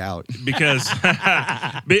 No doubt. because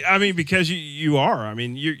because you are. I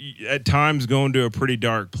mean, you at times going to a pretty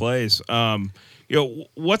dark place.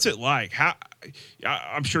 What's it like? How?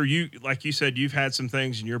 I'm sure you, like you said, you've had some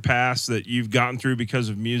things in your past that you've gotten through because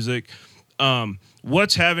of music.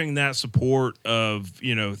 What's having that support of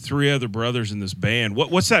 3 other brothers in this band?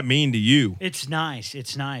 What's that mean to you? It's nice.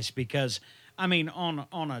 It's nice because, I mean, on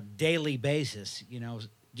a daily basis,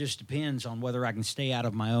 just depends on whether I can stay out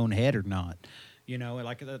of my own head or not.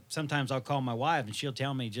 Like sometimes I'll call my wife and she'll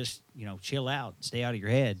tell me just, chill out, stay out of your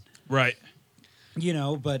head. Right.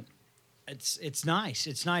 But it's nice.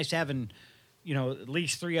 It's nice having, at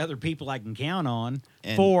least 3 other people I can count on,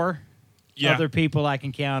 And- 4 Yeah. other people I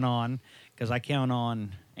can count on, because I count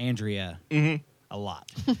on Andrea a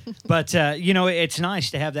lot. But it's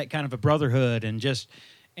nice to have that kind of a brotherhood, and just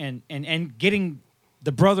and getting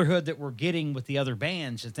the brotherhood that we're getting with the other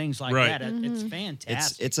bands and things like Right. that. It's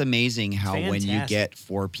fantastic. It's amazing how when you fantastic. get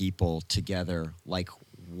 4 people together like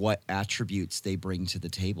what attributes they bring to the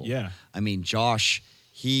table. Yeah. I mean, Josh,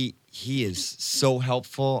 he is so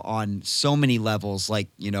helpful on so many levels. Like,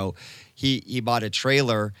 he bought a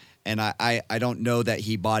trailer, and I don't know that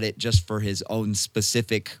he bought it just for his own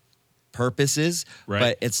specific purposes, Right.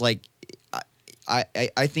 but it's like,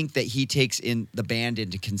 I think that he takes in the band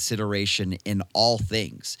into consideration in all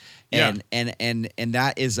things. And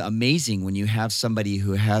that is amazing when you have somebody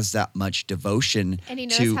who has that much devotion. And he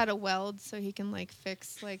knows how to weld, so he can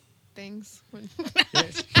fix things.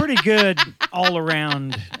 It's pretty good all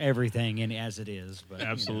around everything, and as it is. But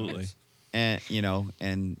Absolutely. And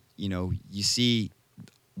you see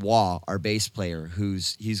Wah, our bass player,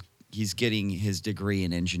 he's getting his degree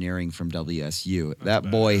in engineering from WSU. That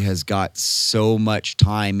boy has got so much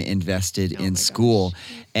time invested in school,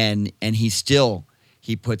 and he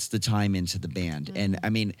puts the time into the band. Mm-hmm. And I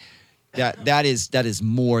mean, that is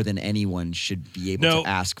more than anyone should be able to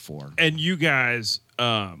ask for. And you guys,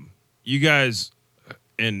 and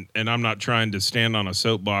I'm not trying to stand on a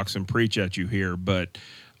soapbox and preach at you here, but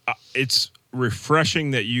it's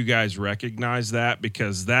refreshing that you guys recognize that,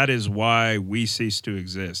 because that is why we cease to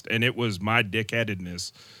exist. And it was my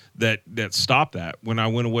dickheadedness that stopped that when I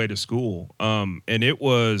went away to school. And it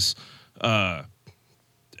was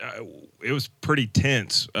pretty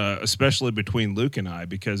tense, especially between Luke and I,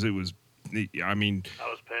 because it was, I mean, I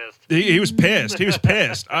was pissed. he was pissed. He was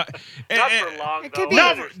pissed. Not for long, It though. could be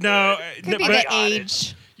No, Could be but the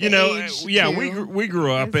age. We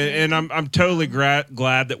grew up, and I'm totally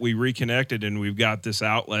glad that we reconnected and we've got this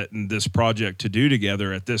outlet and this project to do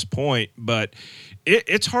together at this point. But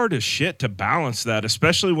it's hard as shit to balance that,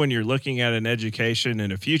 especially when you're looking at an education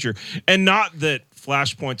and a future. And not that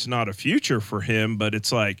Flashpoint's not a future for him, but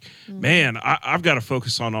it's like, man, I've got to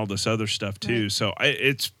focus on all this other stuff too. Right. So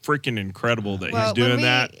it's freaking incredible that he's doing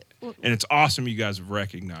that. And it's awesome you guys have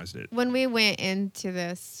recognized it. When we went into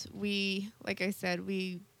this, like I said,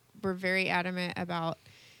 we were very adamant about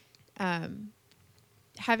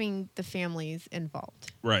having the families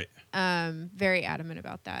involved. Right. Very adamant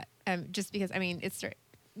about that. Just because, I mean, it's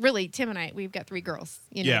really, Tim and I, we've got 3 girls,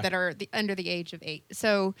 that are under the age of 8.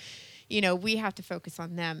 So, we have to focus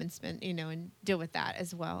on them and spend, and deal with that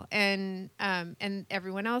as well. And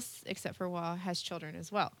everyone else except for Wah has children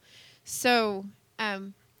as well. So,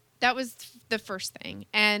 that was the first thing.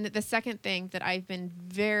 And the second thing that I've been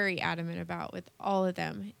very adamant about with all of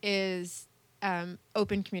them is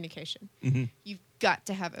open communication. Mm-hmm. You've got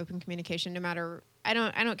to have open communication no matter, I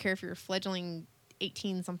don't care if you're a fledgling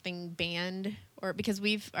 18-something band, or because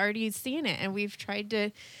we've already seen it and we've tried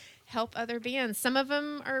to help other bands. Some of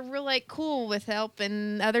them are real cool with help,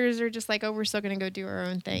 and others are just like, oh, we're still going to go do our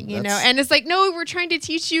own thing, And it's like, no, we're trying to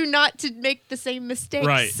teach you not to make the same mistakes.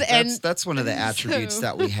 Right. And that's one of the attributes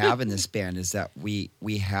that we have in this band, is that we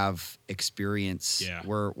have experience. Yeah.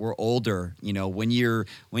 We're older. When you're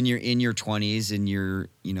in your 20s and you're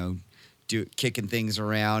kicking things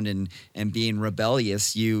around and being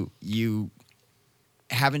rebellious, you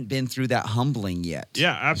haven't been through that humbling yet.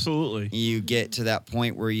 Yeah, absolutely. You get to that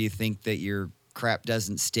point where you think that your crap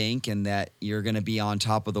doesn't stink and that you're going to be on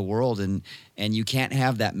top of the world, and you can't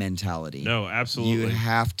have that mentality. No, absolutely. You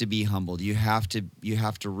have to be humbled. You have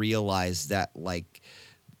to realize that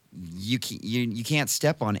you can't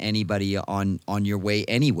step on anybody on your way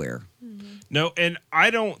anywhere. Mm-hmm. No, and I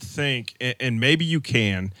don't think, and maybe you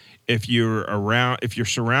can, if you're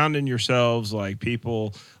surrounding yourselves like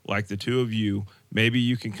people like the two of you, maybe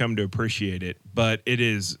you can come to appreciate it. But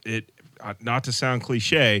not to sound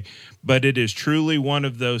cliche, but it is truly one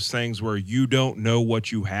of those things where you don't know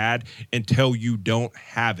what you had until you don't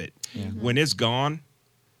have it. Yeah. Mm-hmm. When it's gone,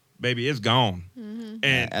 baby, it's gone. Mm-hmm.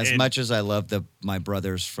 And as much as I love my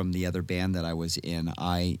brothers from the other band that I was in,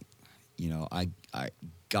 I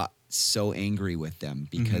got so angry with them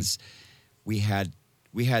because we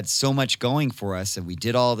had so much going for us, and we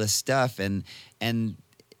did all this stuff, and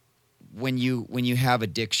when you have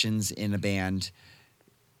addictions in a band,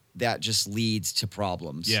 that just leads to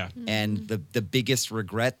problems. Yeah. Mm-hmm. And the biggest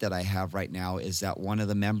regret that I have right now is that one of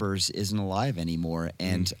the members isn't alive anymore,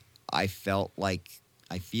 and I feel like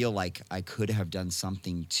I could have done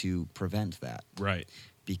something to prevent that. Right.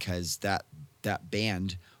 Because that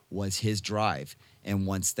band was his drive, and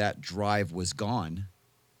once that drive was gone,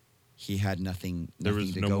 he had nothing there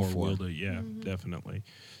was to no go more for. will to, definitely.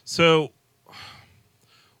 So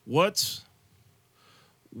what's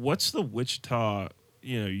the Wichita,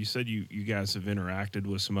 you said you guys have interacted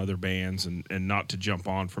with some other bands, and not to jump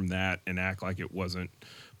on from that and act like it wasn't,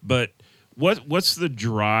 but What's the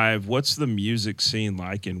drive? What's the music scene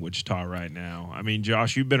like in Wichita right now? I mean,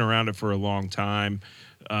 Josh, you've been around it for a long time.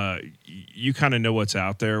 You kind of know what's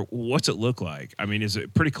out there. What's it look like? I mean, is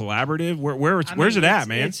it pretty collaborative? Where's it at,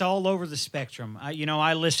 man? It's all over the spectrum.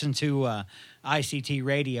 I listened to ICT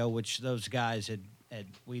Radio, which those guys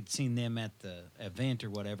we'd seen them at the event or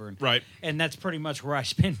whatever. And, right. And that's pretty much where I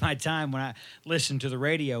spend my time when I listen to the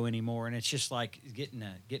radio anymore. And it's just like getting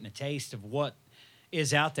a taste of what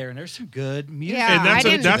is out there, and there's some good music. Yeah,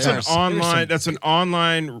 and that's an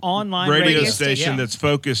online radio station that's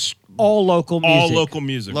focused all local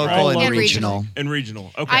music. Local and regional. And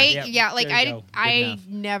regional. Okay. I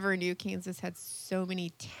never knew Kansas had so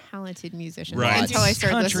many talented musicians until I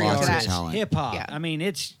started listening to that. Hip hop. Yeah. I mean,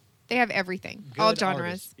 they have everything, all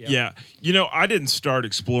genres. Yeah. I didn't start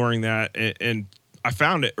exploring that, and I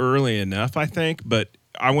found it early enough, I think, but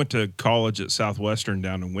I went to college at Southwestern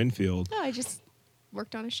down in Winfield. No, I just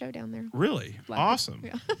worked on a show down there. Really? Awesome.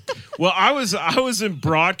 Yeah. Well, I was in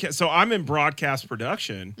broadcast, so I'm in broadcast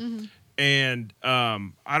production, Mm-hmm. and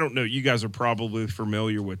I don't know. You guys are probably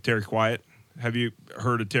familiar with Terry Quiet. Have you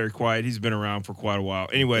heard of Terry Quiet? He's been around for quite a while.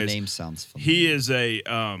 Anyways, the name sounds familiar. He is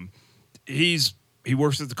he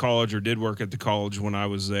works at the college, or did work at the college when I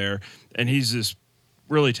was there, and he's this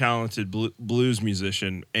really talented blues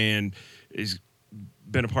musician, and he's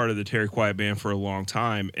been a part of the Terry Quiet Band for a long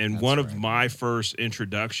time. And That's one of right. my first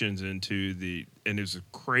introductions into and it was a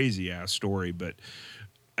crazy ass story, but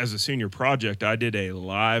as a senior project, I did a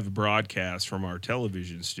live broadcast from our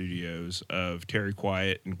television studios of Terry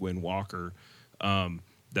Quiet and Gwen Walker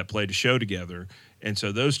that played a show together. And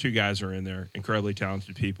so those two guys are in there, incredibly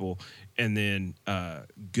talented people. And then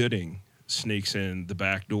Gooding sneaks in the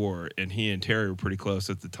back door, and he and Terry were pretty close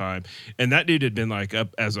at the time. And that dude had been like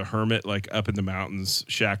up as a hermit, like up in the mountains,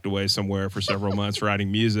 shacked away somewhere for several months writing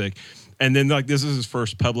music. And then like this is his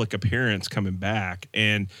first public appearance coming back.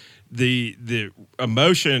 And the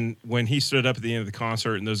emotion when he stood up at the end of the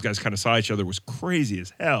concert and those guys kind of saw each other was crazy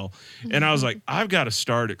as hell. And I was like, I've got to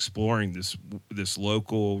start exploring this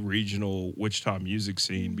local, regional Wichita music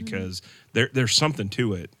scene because there's something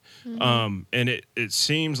to it. And it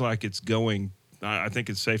seems like it's going. I think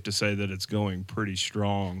it's safe to say that it's going pretty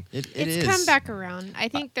strong. It's come back around. I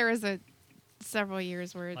think there was several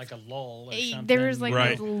years where it's like a lull or something. There was like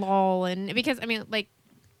Right. this lull, and because I mean,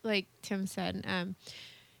 like Tim said,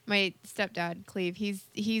 my stepdad Cleve,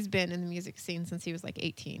 he's been in the music scene since he was like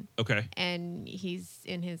 18. Okay. And he's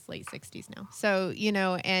in his late 60s now. So,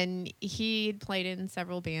 and he'd played in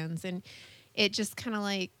several bands, and it just kind of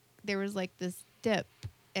like there was like this dip.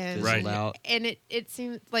 And Right. out. and it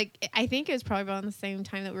seemed like, I think it was probably around the same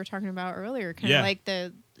time that we were talking about earlier, kind of Yeah. like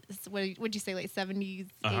what'd you say, like 70s,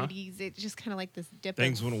 Uh-huh. 80s. It's just kind of like this dip.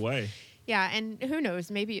 Things went away. Yeah, and who knows?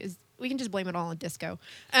 Maybe we can just blame it all on disco.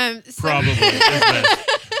 Probably. isn't it?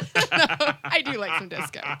 No, I do like some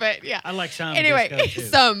disco, but yeah. I like some Anyway, disco, too.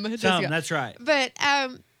 some disco. That's right. But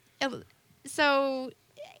so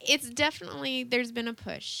it's definitely, there's been a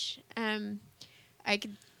push. I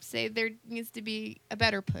could say there needs to be a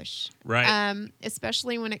better push, Right.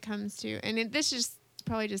 especially when it comes to, and this is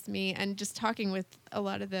probably just me and just talking with a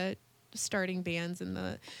lot of the starting bands and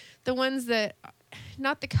the ones that,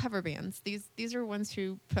 not the cover bands. These are ones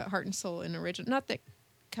who put heart and soul in original. Not that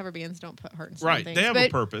cover bands don't put heart and soul in Right. things, They have a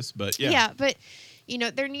but purpose, but yeah. yeah, but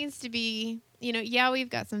there needs to be, we've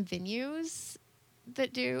got some venues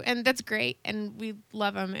that do, and that's great, and we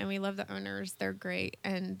love them, and we love the owners. They're great,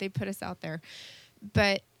 and they put us out there.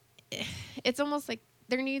 But it's almost like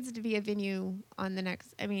there needs to be a venue on the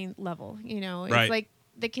next, level. It's Right. like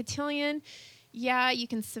the cotillion. Yeah, you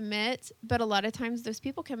can submit, but a lot of times those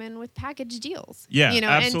people come in with package deals. Yeah, And so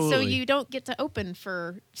absolutely. you don't get to open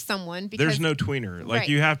for someone because There's no tweener. Like Right.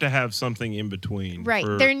 you have to have something in between. Right.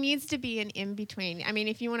 for- There needs to be an in between. I mean,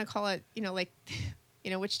 if you want to call it,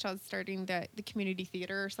 Wichita's starting the community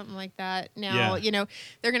theater or something like that. Now, Yeah.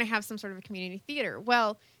 They're going to have some sort of a community theater.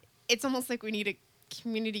 Well, it's almost like we need a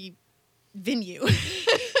community venue.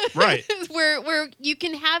 Right. where you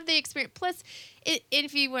can have the experience. Plus,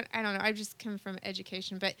 if you want, I don't know, I've just come from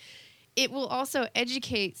education, but it will also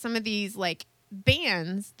educate some of these like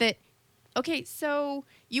bands that, okay, so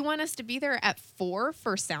you want us to be there at 4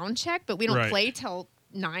 for sound check, but we don't Right. play till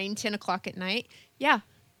 9, 10 o'clock at night. Yeah.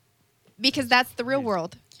 Because that's the real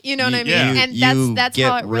world. You know what I mean? Yeah. And you that's get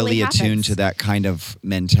how it really attuned happens. to that kind of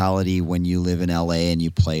mentality when you live in LA and you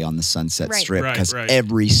play on the Sunset Right. Strip Right, because right.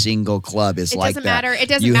 every single club is It like doesn't that. matter. It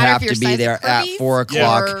doesn't you matter have if you're to be size there of at Kirby's 4 or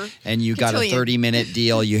o'clock and you got a cotillion. 30-minute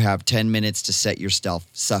deal. You have 10 minutes to set your stuff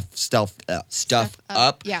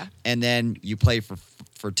up. Yeah. And then you play for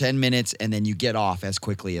for 10 minutes and then you get off as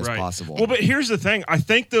quickly as possible. Well, but here's the thing. I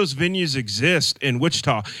think those venues exist in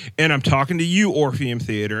Wichita, and I'm talking to you, Orpheum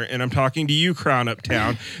Theater, and I'm talking to you, Crown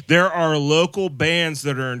Uptown. There are local bands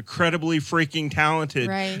that are incredibly freaking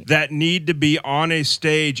talented that need to be on a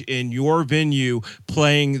stage in your venue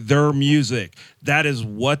playing their music. That is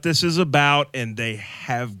what this is about, and they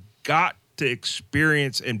have got to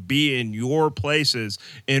experience and be in your places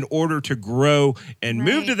in order to grow and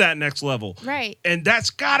move to that next level. Right. And that's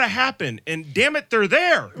got to happen. And damn it, they're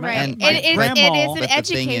there. Right. And It is an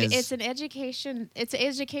education. It's an education. It's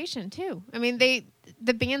education too. I mean, the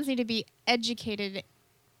bands need to be educated.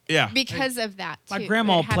 Yeah. Because of that. Too. My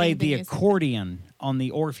grandma Having played the venues. accordion on the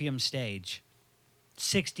Orpheum stage.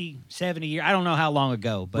 60, 70 years. I don't know how long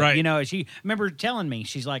ago, but she remember telling me,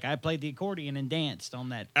 she's like, I played the accordion and danced on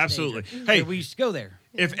that Absolutely. stage. Hey, we used to go there.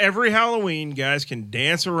 If every Halloween guys can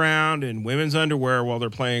dance around in women's underwear while they're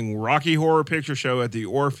playing Rocky Horror Picture Show at the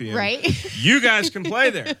Orpheum, you guys can play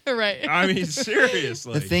there. Right. I mean,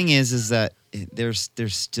 seriously. The thing is that there's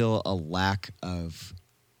still a lack of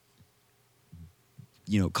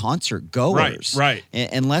concert goers. Right.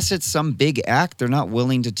 Unless it's some big act, they're not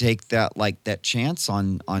willing to take that chance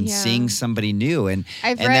on seeing somebody new. And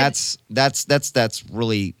that's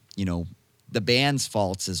really, the band's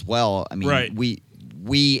faults as well. I mean,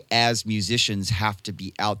 we as musicians have to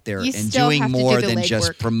be out there and doing more than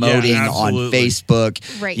just promoting on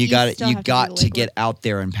Facebook. Right. You got to get out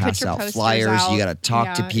there and pass out flyers. You got to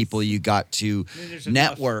talk to people. You got to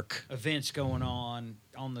network. Events going on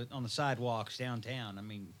the sidewalks downtown. I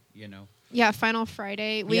mean, Yeah, Final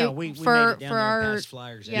Friday. We made it down there and passed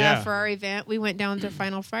flyers out. For our event, we went down to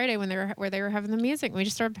Final Friday where they were having the music. And we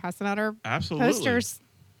just started passing out our posters.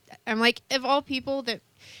 I'm like, of all people that,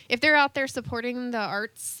 if they're out there supporting the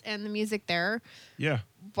arts and the music there,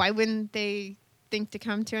 why wouldn't they think to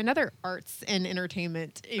come to another arts and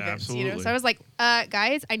entertainment events? So I was like,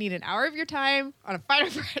 guys, I need an hour of your time on a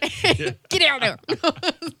Final Friday. Get out there.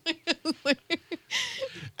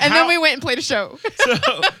 And then we went and played a show.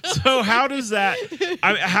 So how does that?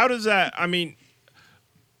 I mean,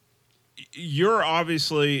 you're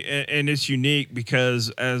obviously, and it's unique because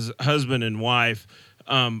as husband and wife,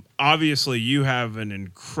 obviously you have an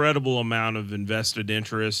incredible amount of invested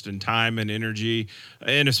interest and time and energy,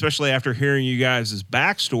 and especially after hearing you guys'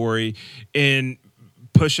 backstory in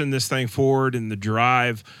pushing this thing forward in the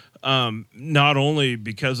drive. Not only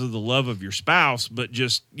because of the love of your spouse, but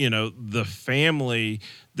just, the family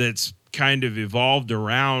that's kind of evolved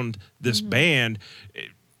around this band.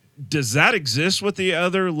 Does that exist with the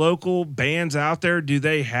other local bands out there? Do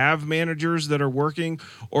they have managers that are working,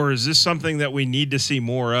 or is this something that we need to see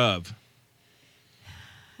more of?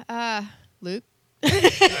 Luke? Here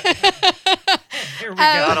we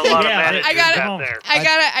Got a go. lot of managers out there.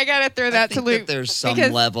 I gotta throw that I to think Luke. that there's some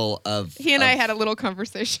because level of he and I had a little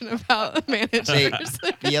conversation about managers.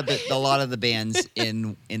 a lot of the bands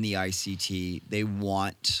in the ICT, they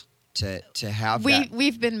want to have that.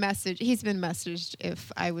 He's been messaged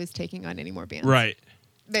if I was taking on any more bands. Right.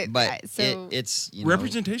 But so it's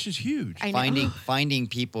representation's huge. I know. Finding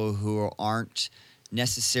people who aren't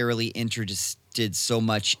necessarily interested so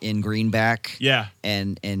much in Greenback. Yeah.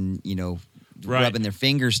 And rubbing their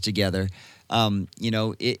fingers together. You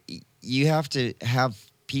have to have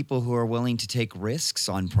people who are willing to take risks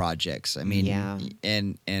on projects. I mean,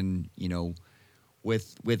 and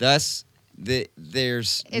with us,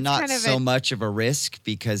 there's it's not kind of so much of a risk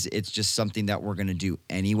because it's just something that we're going to do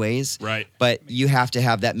anyways. Right. But you have to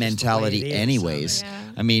have that mentality anyways. Yeah.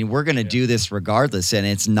 I mean, we're going to do this regardless, and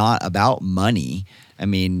it's not about money. I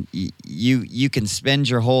mean, you can spend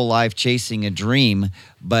your whole life chasing a dream,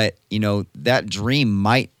 but, that dream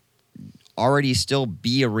might already still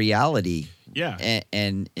be a reality. Yeah.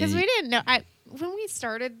 And because we didn't know. When we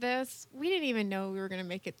started this, we didn't even know we were going to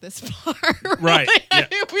make it this far. Right. Yeah.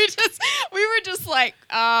 We were just like,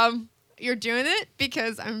 you're doing it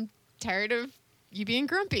because I'm tired of you being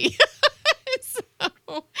grumpy.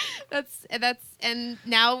 So that's and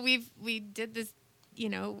now we did this.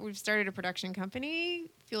 We've started a production company,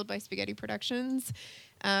 Fueled by Spaghetti Productions.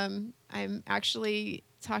 I'm actually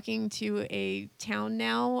talking to a town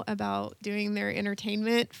now about doing their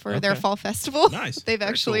entertainment for their fall festival. Nice. They've Very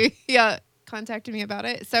actually contacted me about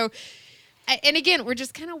it. So, and again, we're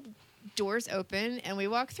just kind of doors open and we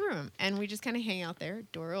walk through them and we just kind of hang out there.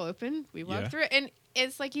 Door will open, we walk through it. And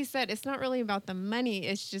it's like you said, it's not really about the money.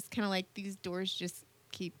 It's just kind of like these doors just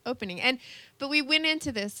keep opening. But we went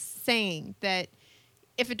into this saying that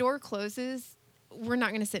if a door closes, we're not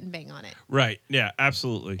going to sit and bang on it. Right. Yeah,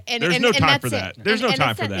 absolutely. And, There's and, no and time that's for that. it. There's no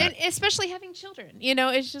time it's for that. And especially having children.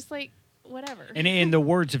 It's just like, whatever. And in the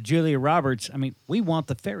words of Julia Roberts, I mean, we want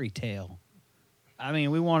the fairy tale. I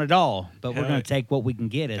mean, we want it all, but we're going to take what we can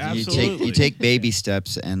get. Absolutely. You take baby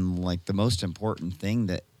steps, and like the most important thing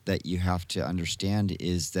that you have to understand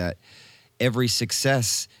is that every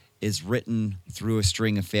success is written through a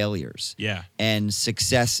string of failures. Yeah. And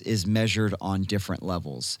success is measured on different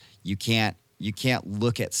levels. You can't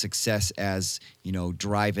look at success as,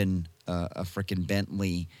 driving a frickin'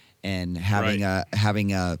 Bentley and having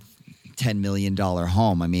a $10 million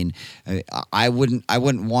home. I mean, I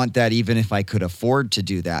wouldn't want that even if I could afford to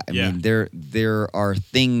do that. I mean, there are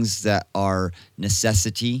things that are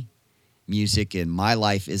necessity. Music in my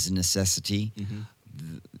life is a necessity.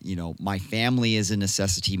 My family is a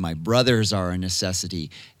necessity. My brothers are a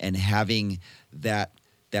necessity. And having that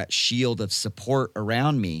shield of support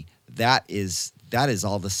around me, that is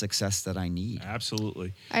all the success that I need.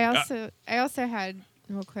 Absolutely. I also had,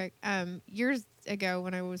 real quick, years ago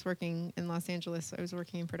when I was working in Los Angeles, I was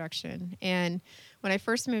working in production. And when I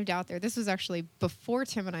first moved out there, this was actually before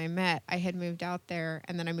Tim and I met. I had moved out there,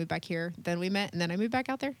 and then I moved back here. Then we met, and then I moved back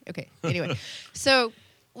out there. Okay, anyway. So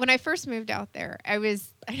when I first moved out there, I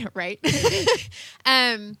know, right?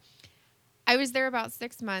 I was there about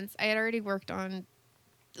 6 months. I had already worked on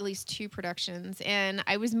at least 2 productions, and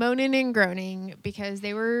I was moaning and groaning because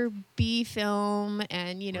they were B film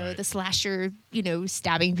and, the slasher,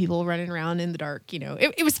 stabbing people running around in the dark,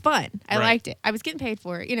 it was fun. I liked it. I was getting paid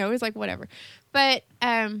for it. It was like whatever. But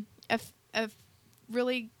a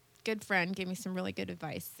really good friend gave me some really good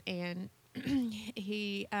advice, and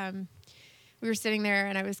we were sitting there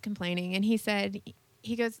and I was complaining, and he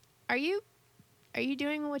goes, are you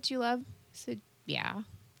doing what you love? I said, yeah.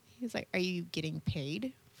 He's like, are you getting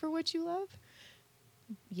paid for what you love?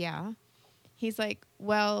 Yeah. He's like,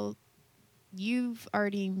 well, you've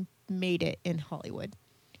already made it in Hollywood.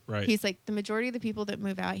 Right. He's like, the majority of the people that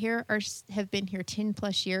move out here have been here 10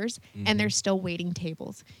 plus years, and they're still waiting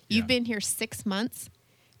tables. You've been here 6 months,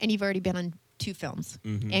 and you've already been on 2 films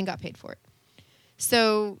and got paid for it.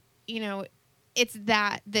 So, it's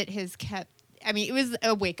that has kept. I mean, it was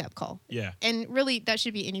a wake-up call. Yeah. And really, that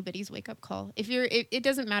should be anybody's wake-up call. It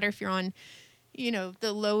doesn't matter if you're on,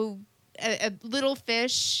 the low, a little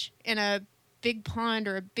fish in a big pond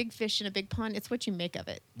or a big fish in a big pond. It's what you make of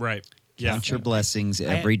it. Right. Yeah. Count your blessings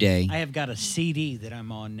every day. I have got a CD that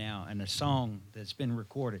I'm on now and a song that's been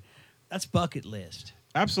recorded. That's bucket list.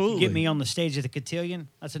 Absolutely. Get me on the stage of the cotillion.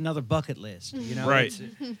 That's another bucket list. Right.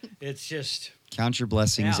 It's just... Count your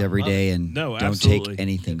blessings every day and don't take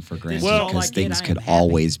anything for granted because things could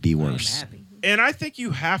always be worse. And I think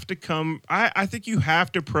you have to I think you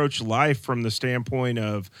have to approach life from the standpoint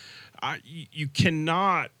of you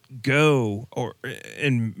cannot go,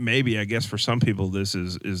 and maybe I guess for some people this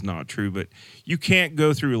is not true, but you can't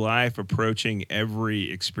go through life approaching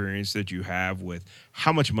every experience that you have with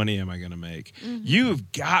how much money am I going to make?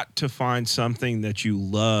 You've got to find something that you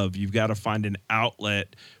love. You've got to find an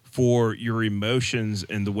outlet for your emotions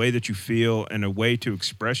and the way that you feel and a way to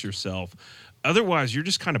express yourself. Otherwise, you're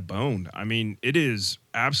just kind of boned. I mean, it is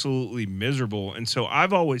absolutely miserable. And so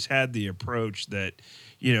I've always had the approach that,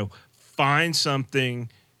 find something.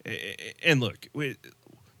 And look, we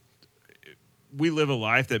live a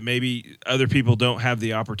life that maybe other people don't have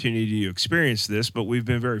the opportunity to experience this, but we've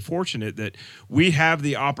been very fortunate that we have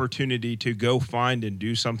the opportunity to go find and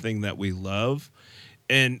do something that we love.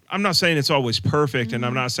 And I'm not saying it's always perfect, and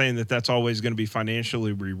I'm not saying that that's always going to be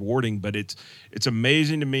financially rewarding, but it's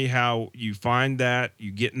amazing to me how you find that,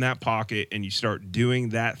 you get in that pocket, and you start doing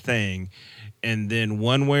that thing, and then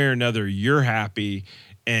one way or another, you're happy,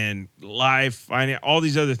 and life, all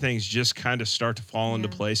these other things just kind of start to fall into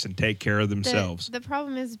place and take care of themselves. The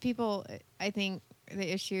problem is people, I think,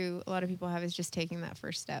 the issue a lot of people have is just taking that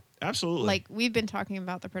first step. Absolutely. Like, we've been talking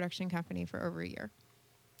about the production company for over a year.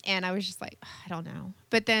 And I was just like, I don't know.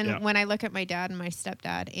 But then when I look at my dad and my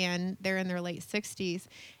stepdad, and they're in their late 60s,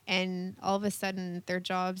 and all of a sudden their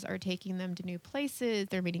jobs are taking them to new places.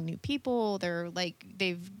 They're meeting new people. They're like,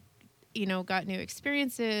 they've, got new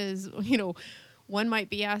experiences. One might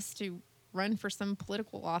be asked to run for some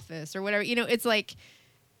political office or whatever. It's like,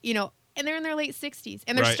 and they're in their late 60s,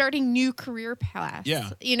 and they're starting new career paths. Yeah.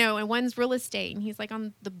 And one's real estate, and he's like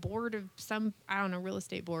on the board of some, real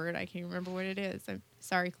estate board. I can't remember what it is. I'm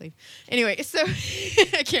sorry, Cleve. Anyway, so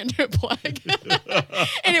I can't do a plug.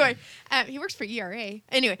 Anyway, he works for ERA.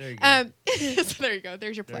 Anyway, there you go. So there you go.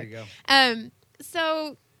 There's your plug. There you go.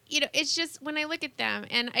 So, it's just when I look at them,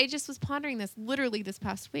 and I just was pondering this literally this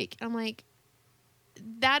past week. I'm like,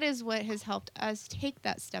 that is what has helped us take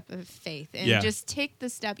that step of faith and just take the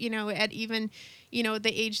step, at even,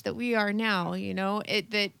 the age that we are now,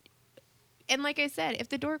 that And like I said, if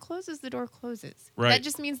the door closes, the door closes. Right. That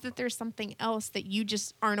just means that there's something else that you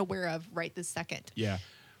just aren't aware of right this second. Yeah.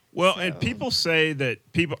 Well, and people say that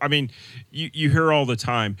I mean, you hear all the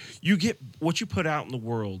time, you get what you put out in the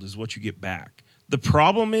world is what you get back. The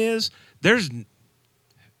problem is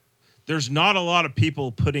there's not a lot of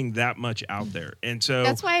people putting that much out there. And so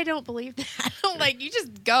that's why I don't believe that. Like, you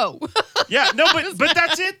just go. Yeah, no, but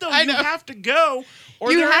that's it though. You have to go,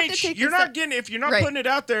 or You have to take you're the not step. getting. If you're not Right. putting it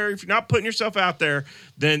out there, if you're not putting yourself out there,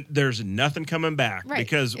 then there's nothing coming back Right.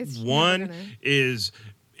 because It's never one gonna- is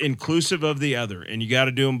inclusive of the other, and you got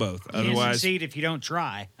to do them both. You can't Otherwise, succeed if you don't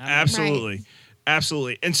try. absolutely.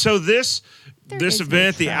 Absolutely. And so this is no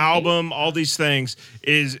event, the try. album, all these things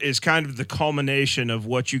is kind of the culmination of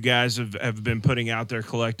what you guys have been putting out there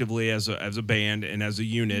collectively as a band and as a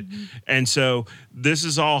unit. And so this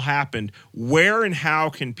has all happened. Where and how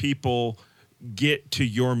can people get to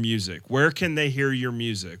your music? Where can they hear your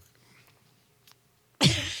music?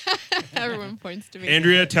 Everyone points to me.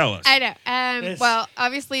 Andrea, tell us. I know. This- Well,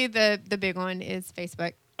 obviously the big one is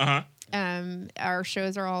Facebook. Uh-huh. Our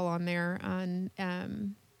shows are all on there on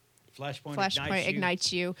Flashpoint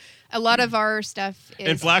Ignites You. A lot of our stuff is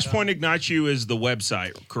And Flashpoint Ignites You is the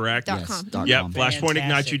website, correct? .com. Yes, Mhm. Yeah, .com.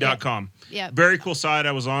 flashpointigniteyou.com. Yeah. Very cool site.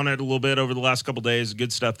 I was on it a little bit over the last couple days.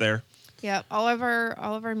 Good stuff there. Yeah, all of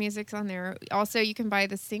our music's on there. Also, you can buy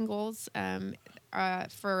the singles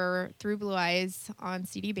for Through Blue Eyes on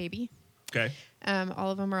CD Baby. Okay.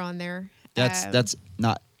 All of them are on there. That's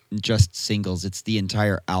not just singles. It's the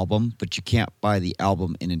entire album, but you can't buy the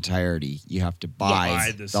album in entirety. You have to buy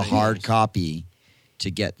Buy the the hard singles. copy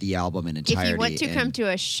to get the album in entirety. If you want to come And- to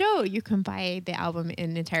a show, you can buy the album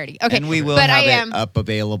in entirety. Okay, and we will but have I am it up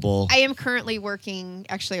available. I am currently working.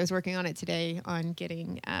 Actually, I was working on it today on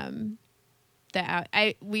getting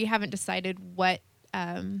we haven't decided what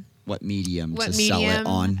what medium what to medium sell it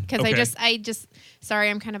on. because Okay. I just sorry,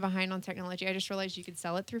 I'm kind of behind on technology. I just realized you could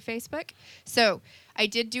sell it through Facebook. So I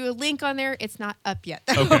did do a link on there. It's not up yet.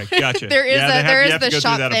 though. Okay, gotcha. there is Yeah, there you is have to the go through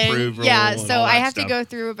shop that thing. approval Yeah, and so all I that have stuff. to go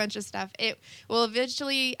through a bunch of stuff. It will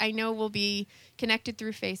eventually. I know will be connected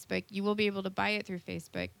through Facebook. You will be able to buy it through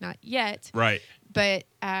Facebook. Not yet, Right. but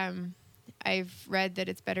I've read that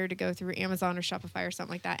it's better to go through Amazon or Shopify or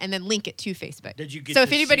something like that, and then link it to Facebook. Did you get so if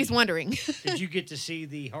to anybody's see- wondering, Did you get to see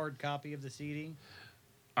the hard copy of the CD?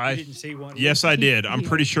 I You didn't see one? Yes, I did. I'm He-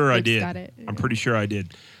 pretty sure I Luke's did. got it, I'm yeah. pretty sure I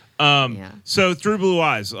did. Yeah. So Through Blue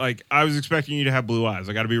Eyes, like I was expecting you to have blue eyes.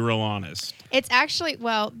 I got to be real honest. it's actually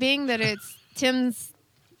being that it's Tim's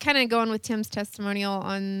kind of going with Tim's testimonial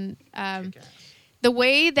on the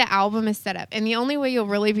way the album is set up, and the only way you'll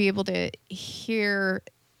really be able to hear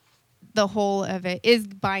the whole of it is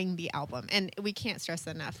buying the album, and we can't stress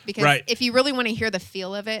that enough because Right. if you really want to hear the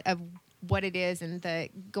feel of it, of what it is, and the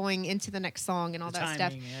going into the next song and all The that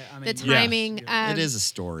stuff, timing, I the mean, timing. yes, It is a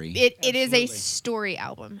story. It is a Absolutely. story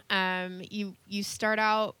album. You start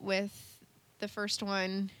out with the first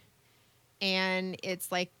one, and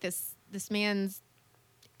it's like this man's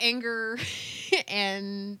anger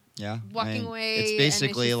and yeah, walking away, and It's it's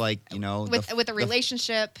basically just like with a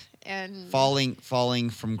relationship and falling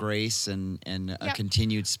from grace and a Yep.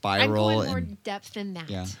 continued I'm spiral going more and depth than that.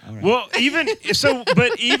 yeah. All right. Well, even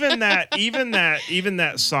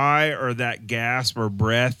that sigh or that gasp or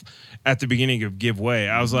breath at the beginning of Give Way,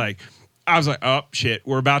 I was like, oh shit,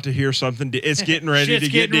 we're about to hear something. It's getting ready Shit's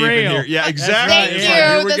to get getting deep in real. here. Yeah, That's exactly. right. Thank It's you like,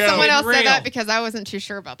 here we that go. someone else said Real. that because I wasn't too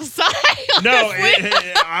sure about the sign. No, honestly.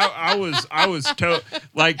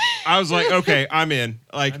 I was like, okay, I'm in.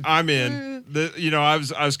 Like, I'm in. I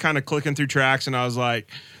was kind of clicking through tracks and I was like,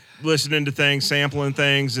 listening to things, sampling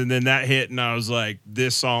things, and then that hit, and I was like,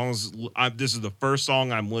 this is the first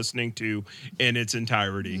song I'm listening to in its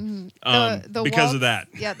entirety The because waltz, of that.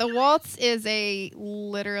 Yeah, the waltz is a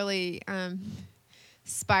literally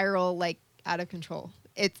spiral, like out of control.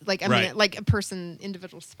 It's like Right. like a person,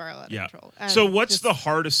 individual spiral out of Yeah. control. So what's just the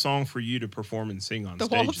hardest song for you to perform and sing on The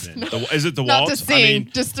stage waltz? then? No. Is it the not waltz? to sing,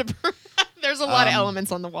 just to. There's a lot of Um,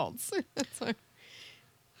 elements on the waltz. So-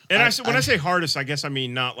 And when I say hardest, I guess I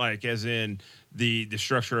mean not like as in the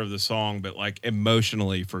structure of the song, but like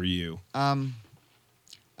emotionally for you.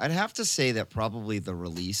 I'd have to say that probably the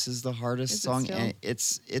release is the hardest Is it song, still? and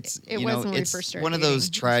it's It you was know when we it's first started one of dating. those It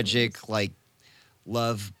was tragic released. like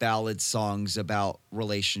love ballad songs about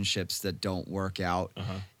relationships that don't work out,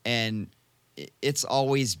 and it's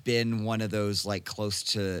always been one of those like close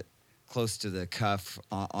to the cuff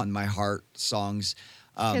on my heart songs.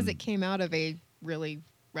 because it came out of a really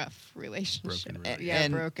rough relationship. Broken relationship. Yeah,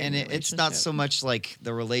 and broken. it's not so relationship. much like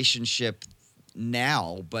the relationship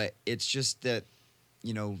now, but it's just that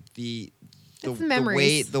the the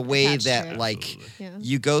memories way attached to that it. like Yeah.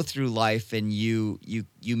 you go through life and you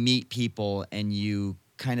meet people and you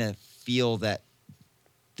kind of feel that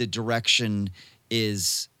the direction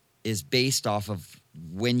is based off of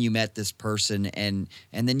when you met this person, and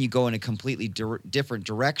then you go in a completely different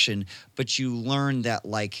direction, but you learn that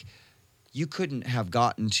like you couldn't have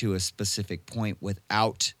gotten to a specific point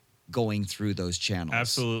without going through those channels.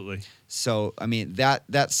 Absolutely. So I mean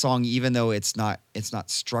that song, even though it's not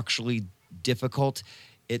structurally difficult,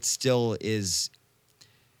 it still is.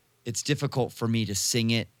 It's difficult for me to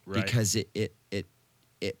sing it Right. because it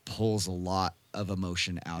pulls a lot of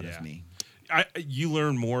emotion out of me. You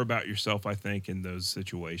learn more about yourself, I think, in those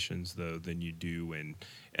situations though than you do, and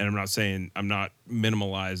I'm not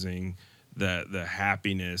minimalizing the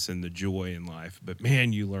happiness and the joy in life, but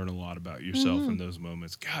man, you learn a lot about yourself in those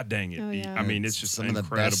moments. God dang it! Oh, yeah. I mean, it's just some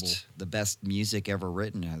incredible. of the best music ever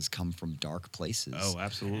written has come from dark places. Oh,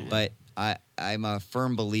 absolutely. But I'm a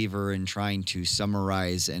firm believer in trying to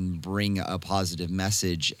summarize and bring a positive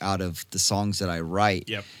message out of the songs that I write.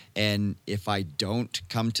 Yep. And if I don't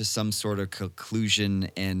come to some sort of conclusion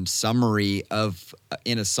and summary of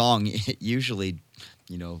in a song, it usually,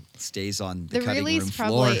 stays on the cutting room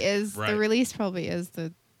floor. Right. The release probably is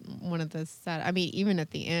the one of the sad. I mean, even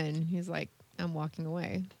at the end, he's like, "I'm walking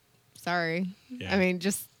away. Sorry." Yeah. I mean,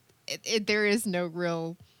 just there is no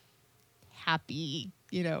real happy.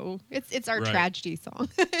 It's our Right. tragedy song.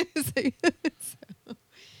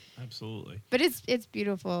 Absolutely. But it's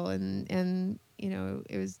beautiful, and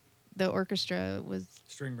it was the orchestra was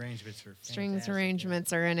String arrangements are strings fantastic.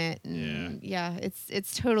 arrangements are in it, and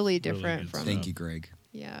it's totally different good from Thank you, Greg.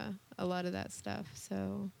 a lot of that stuff.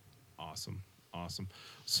 So Awesome.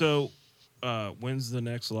 So, when's the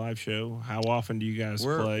next live show? How often do you guys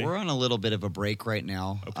play? We're on a little bit of a break right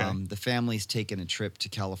now. Okay. The family's taking a trip to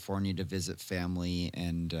California to visit family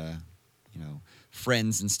and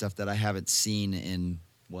friends and stuff that I haven't seen in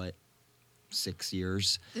 6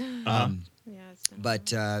 years. yeah, it's But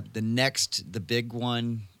the big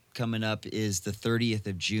one coming up is the 30th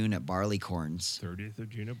of June at Barleycorns, 30th of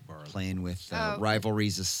June at Barley. playing with Oh.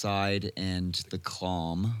 Rivalries Aside and the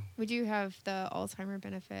Clom. we do have the Alzheimer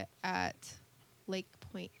benefit at Lake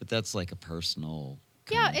Point. But that's like a personal.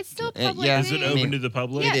 Yeah, kind of it's still deal. public. Is it I open mean, to the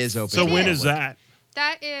public? Yes. It is open. So to when the is public. that?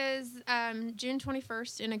 That is June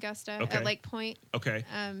 21st in Augusta Okay. at Lake Point. Okay.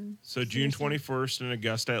 So so June there's some- 21st in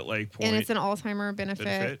Augusta at Lake Point. And it's an Alzheimer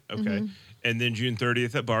benefit. Okay. Mhm. And then June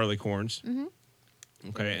 30th at Barleycorns. Mhm.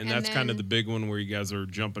 Okay. And And that's kind of then- the big one where you guys are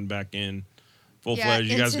jumping back in full Yeah, fledged.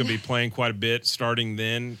 You guys into going to be the- playing quite a bit starting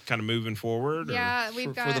then, kind of moving forward? Or? Yeah, we've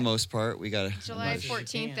For got the most part, we got July As much as you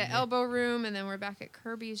 14th can, at yeah. Elbow Room, and then we're back at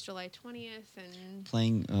Kirby's July 20th. And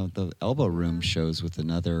playing the Elbow Room shows with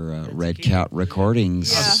another Red Tequila. Cat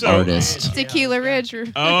Recordings Yeah. So- artist. Tequila Ridge.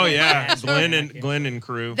 Oh, yeah. Glenn and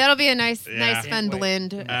crew. That'll be a nice, Yeah. nice, fun Can't wait.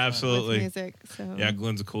 blend. Absolutely. With music. So Yeah,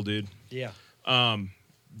 Glenn's a cool dude. Yeah.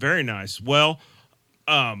 Very nice. Well,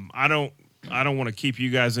 I don't want to keep you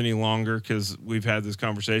guys any longer because we've had this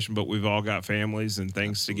conversation, but we've all got families and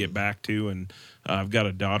things to get back to. And I've got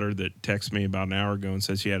a daughter that texted me about an hour ago and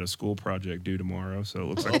said she had a school project due tomorrow. So it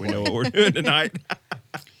looks like we know what we're doing tonight.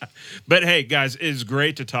 But hey, guys, it's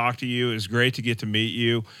great to talk to you. It's great to get to meet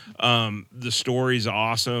you. The story's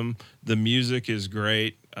awesome. The music is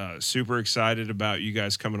great. Super excited about you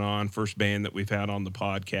guys coming on. First band that we've had on the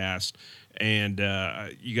podcast. And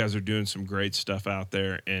you guys are doing some great stuff out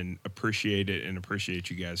there, and appreciate it and appreciate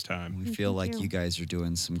you guys' time. We feel Thank like you. you guys are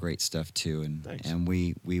doing some great stuff too, and Thanks. and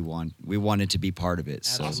we wanted to be part of it.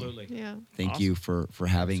 So Absolutely. yeah. thank you for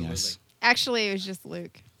having us. Actually, it was just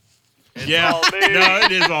Luke. Yeah, all me. no,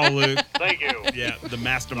 it is all Luke. Thank you. Yeah, the All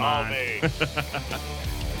mastermind. me.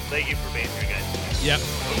 Thank you for being here, guys. Yep.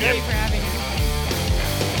 Thank you for having us.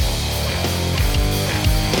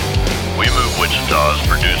 We Move Wichita is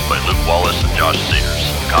produced by Luke Wallace and Josh Sears.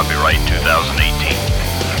 Copyright 2018.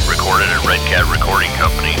 Recorded at Red Cat Recording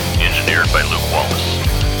Company. Engineered by Luke Wallace.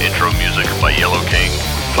 Intro music by Yellow King.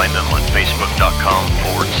 Find them on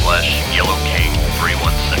Facebook.com/Yellow King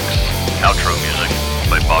 316. Outro music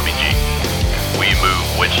by Bobby G.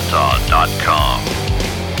 WeMoveWichita.com.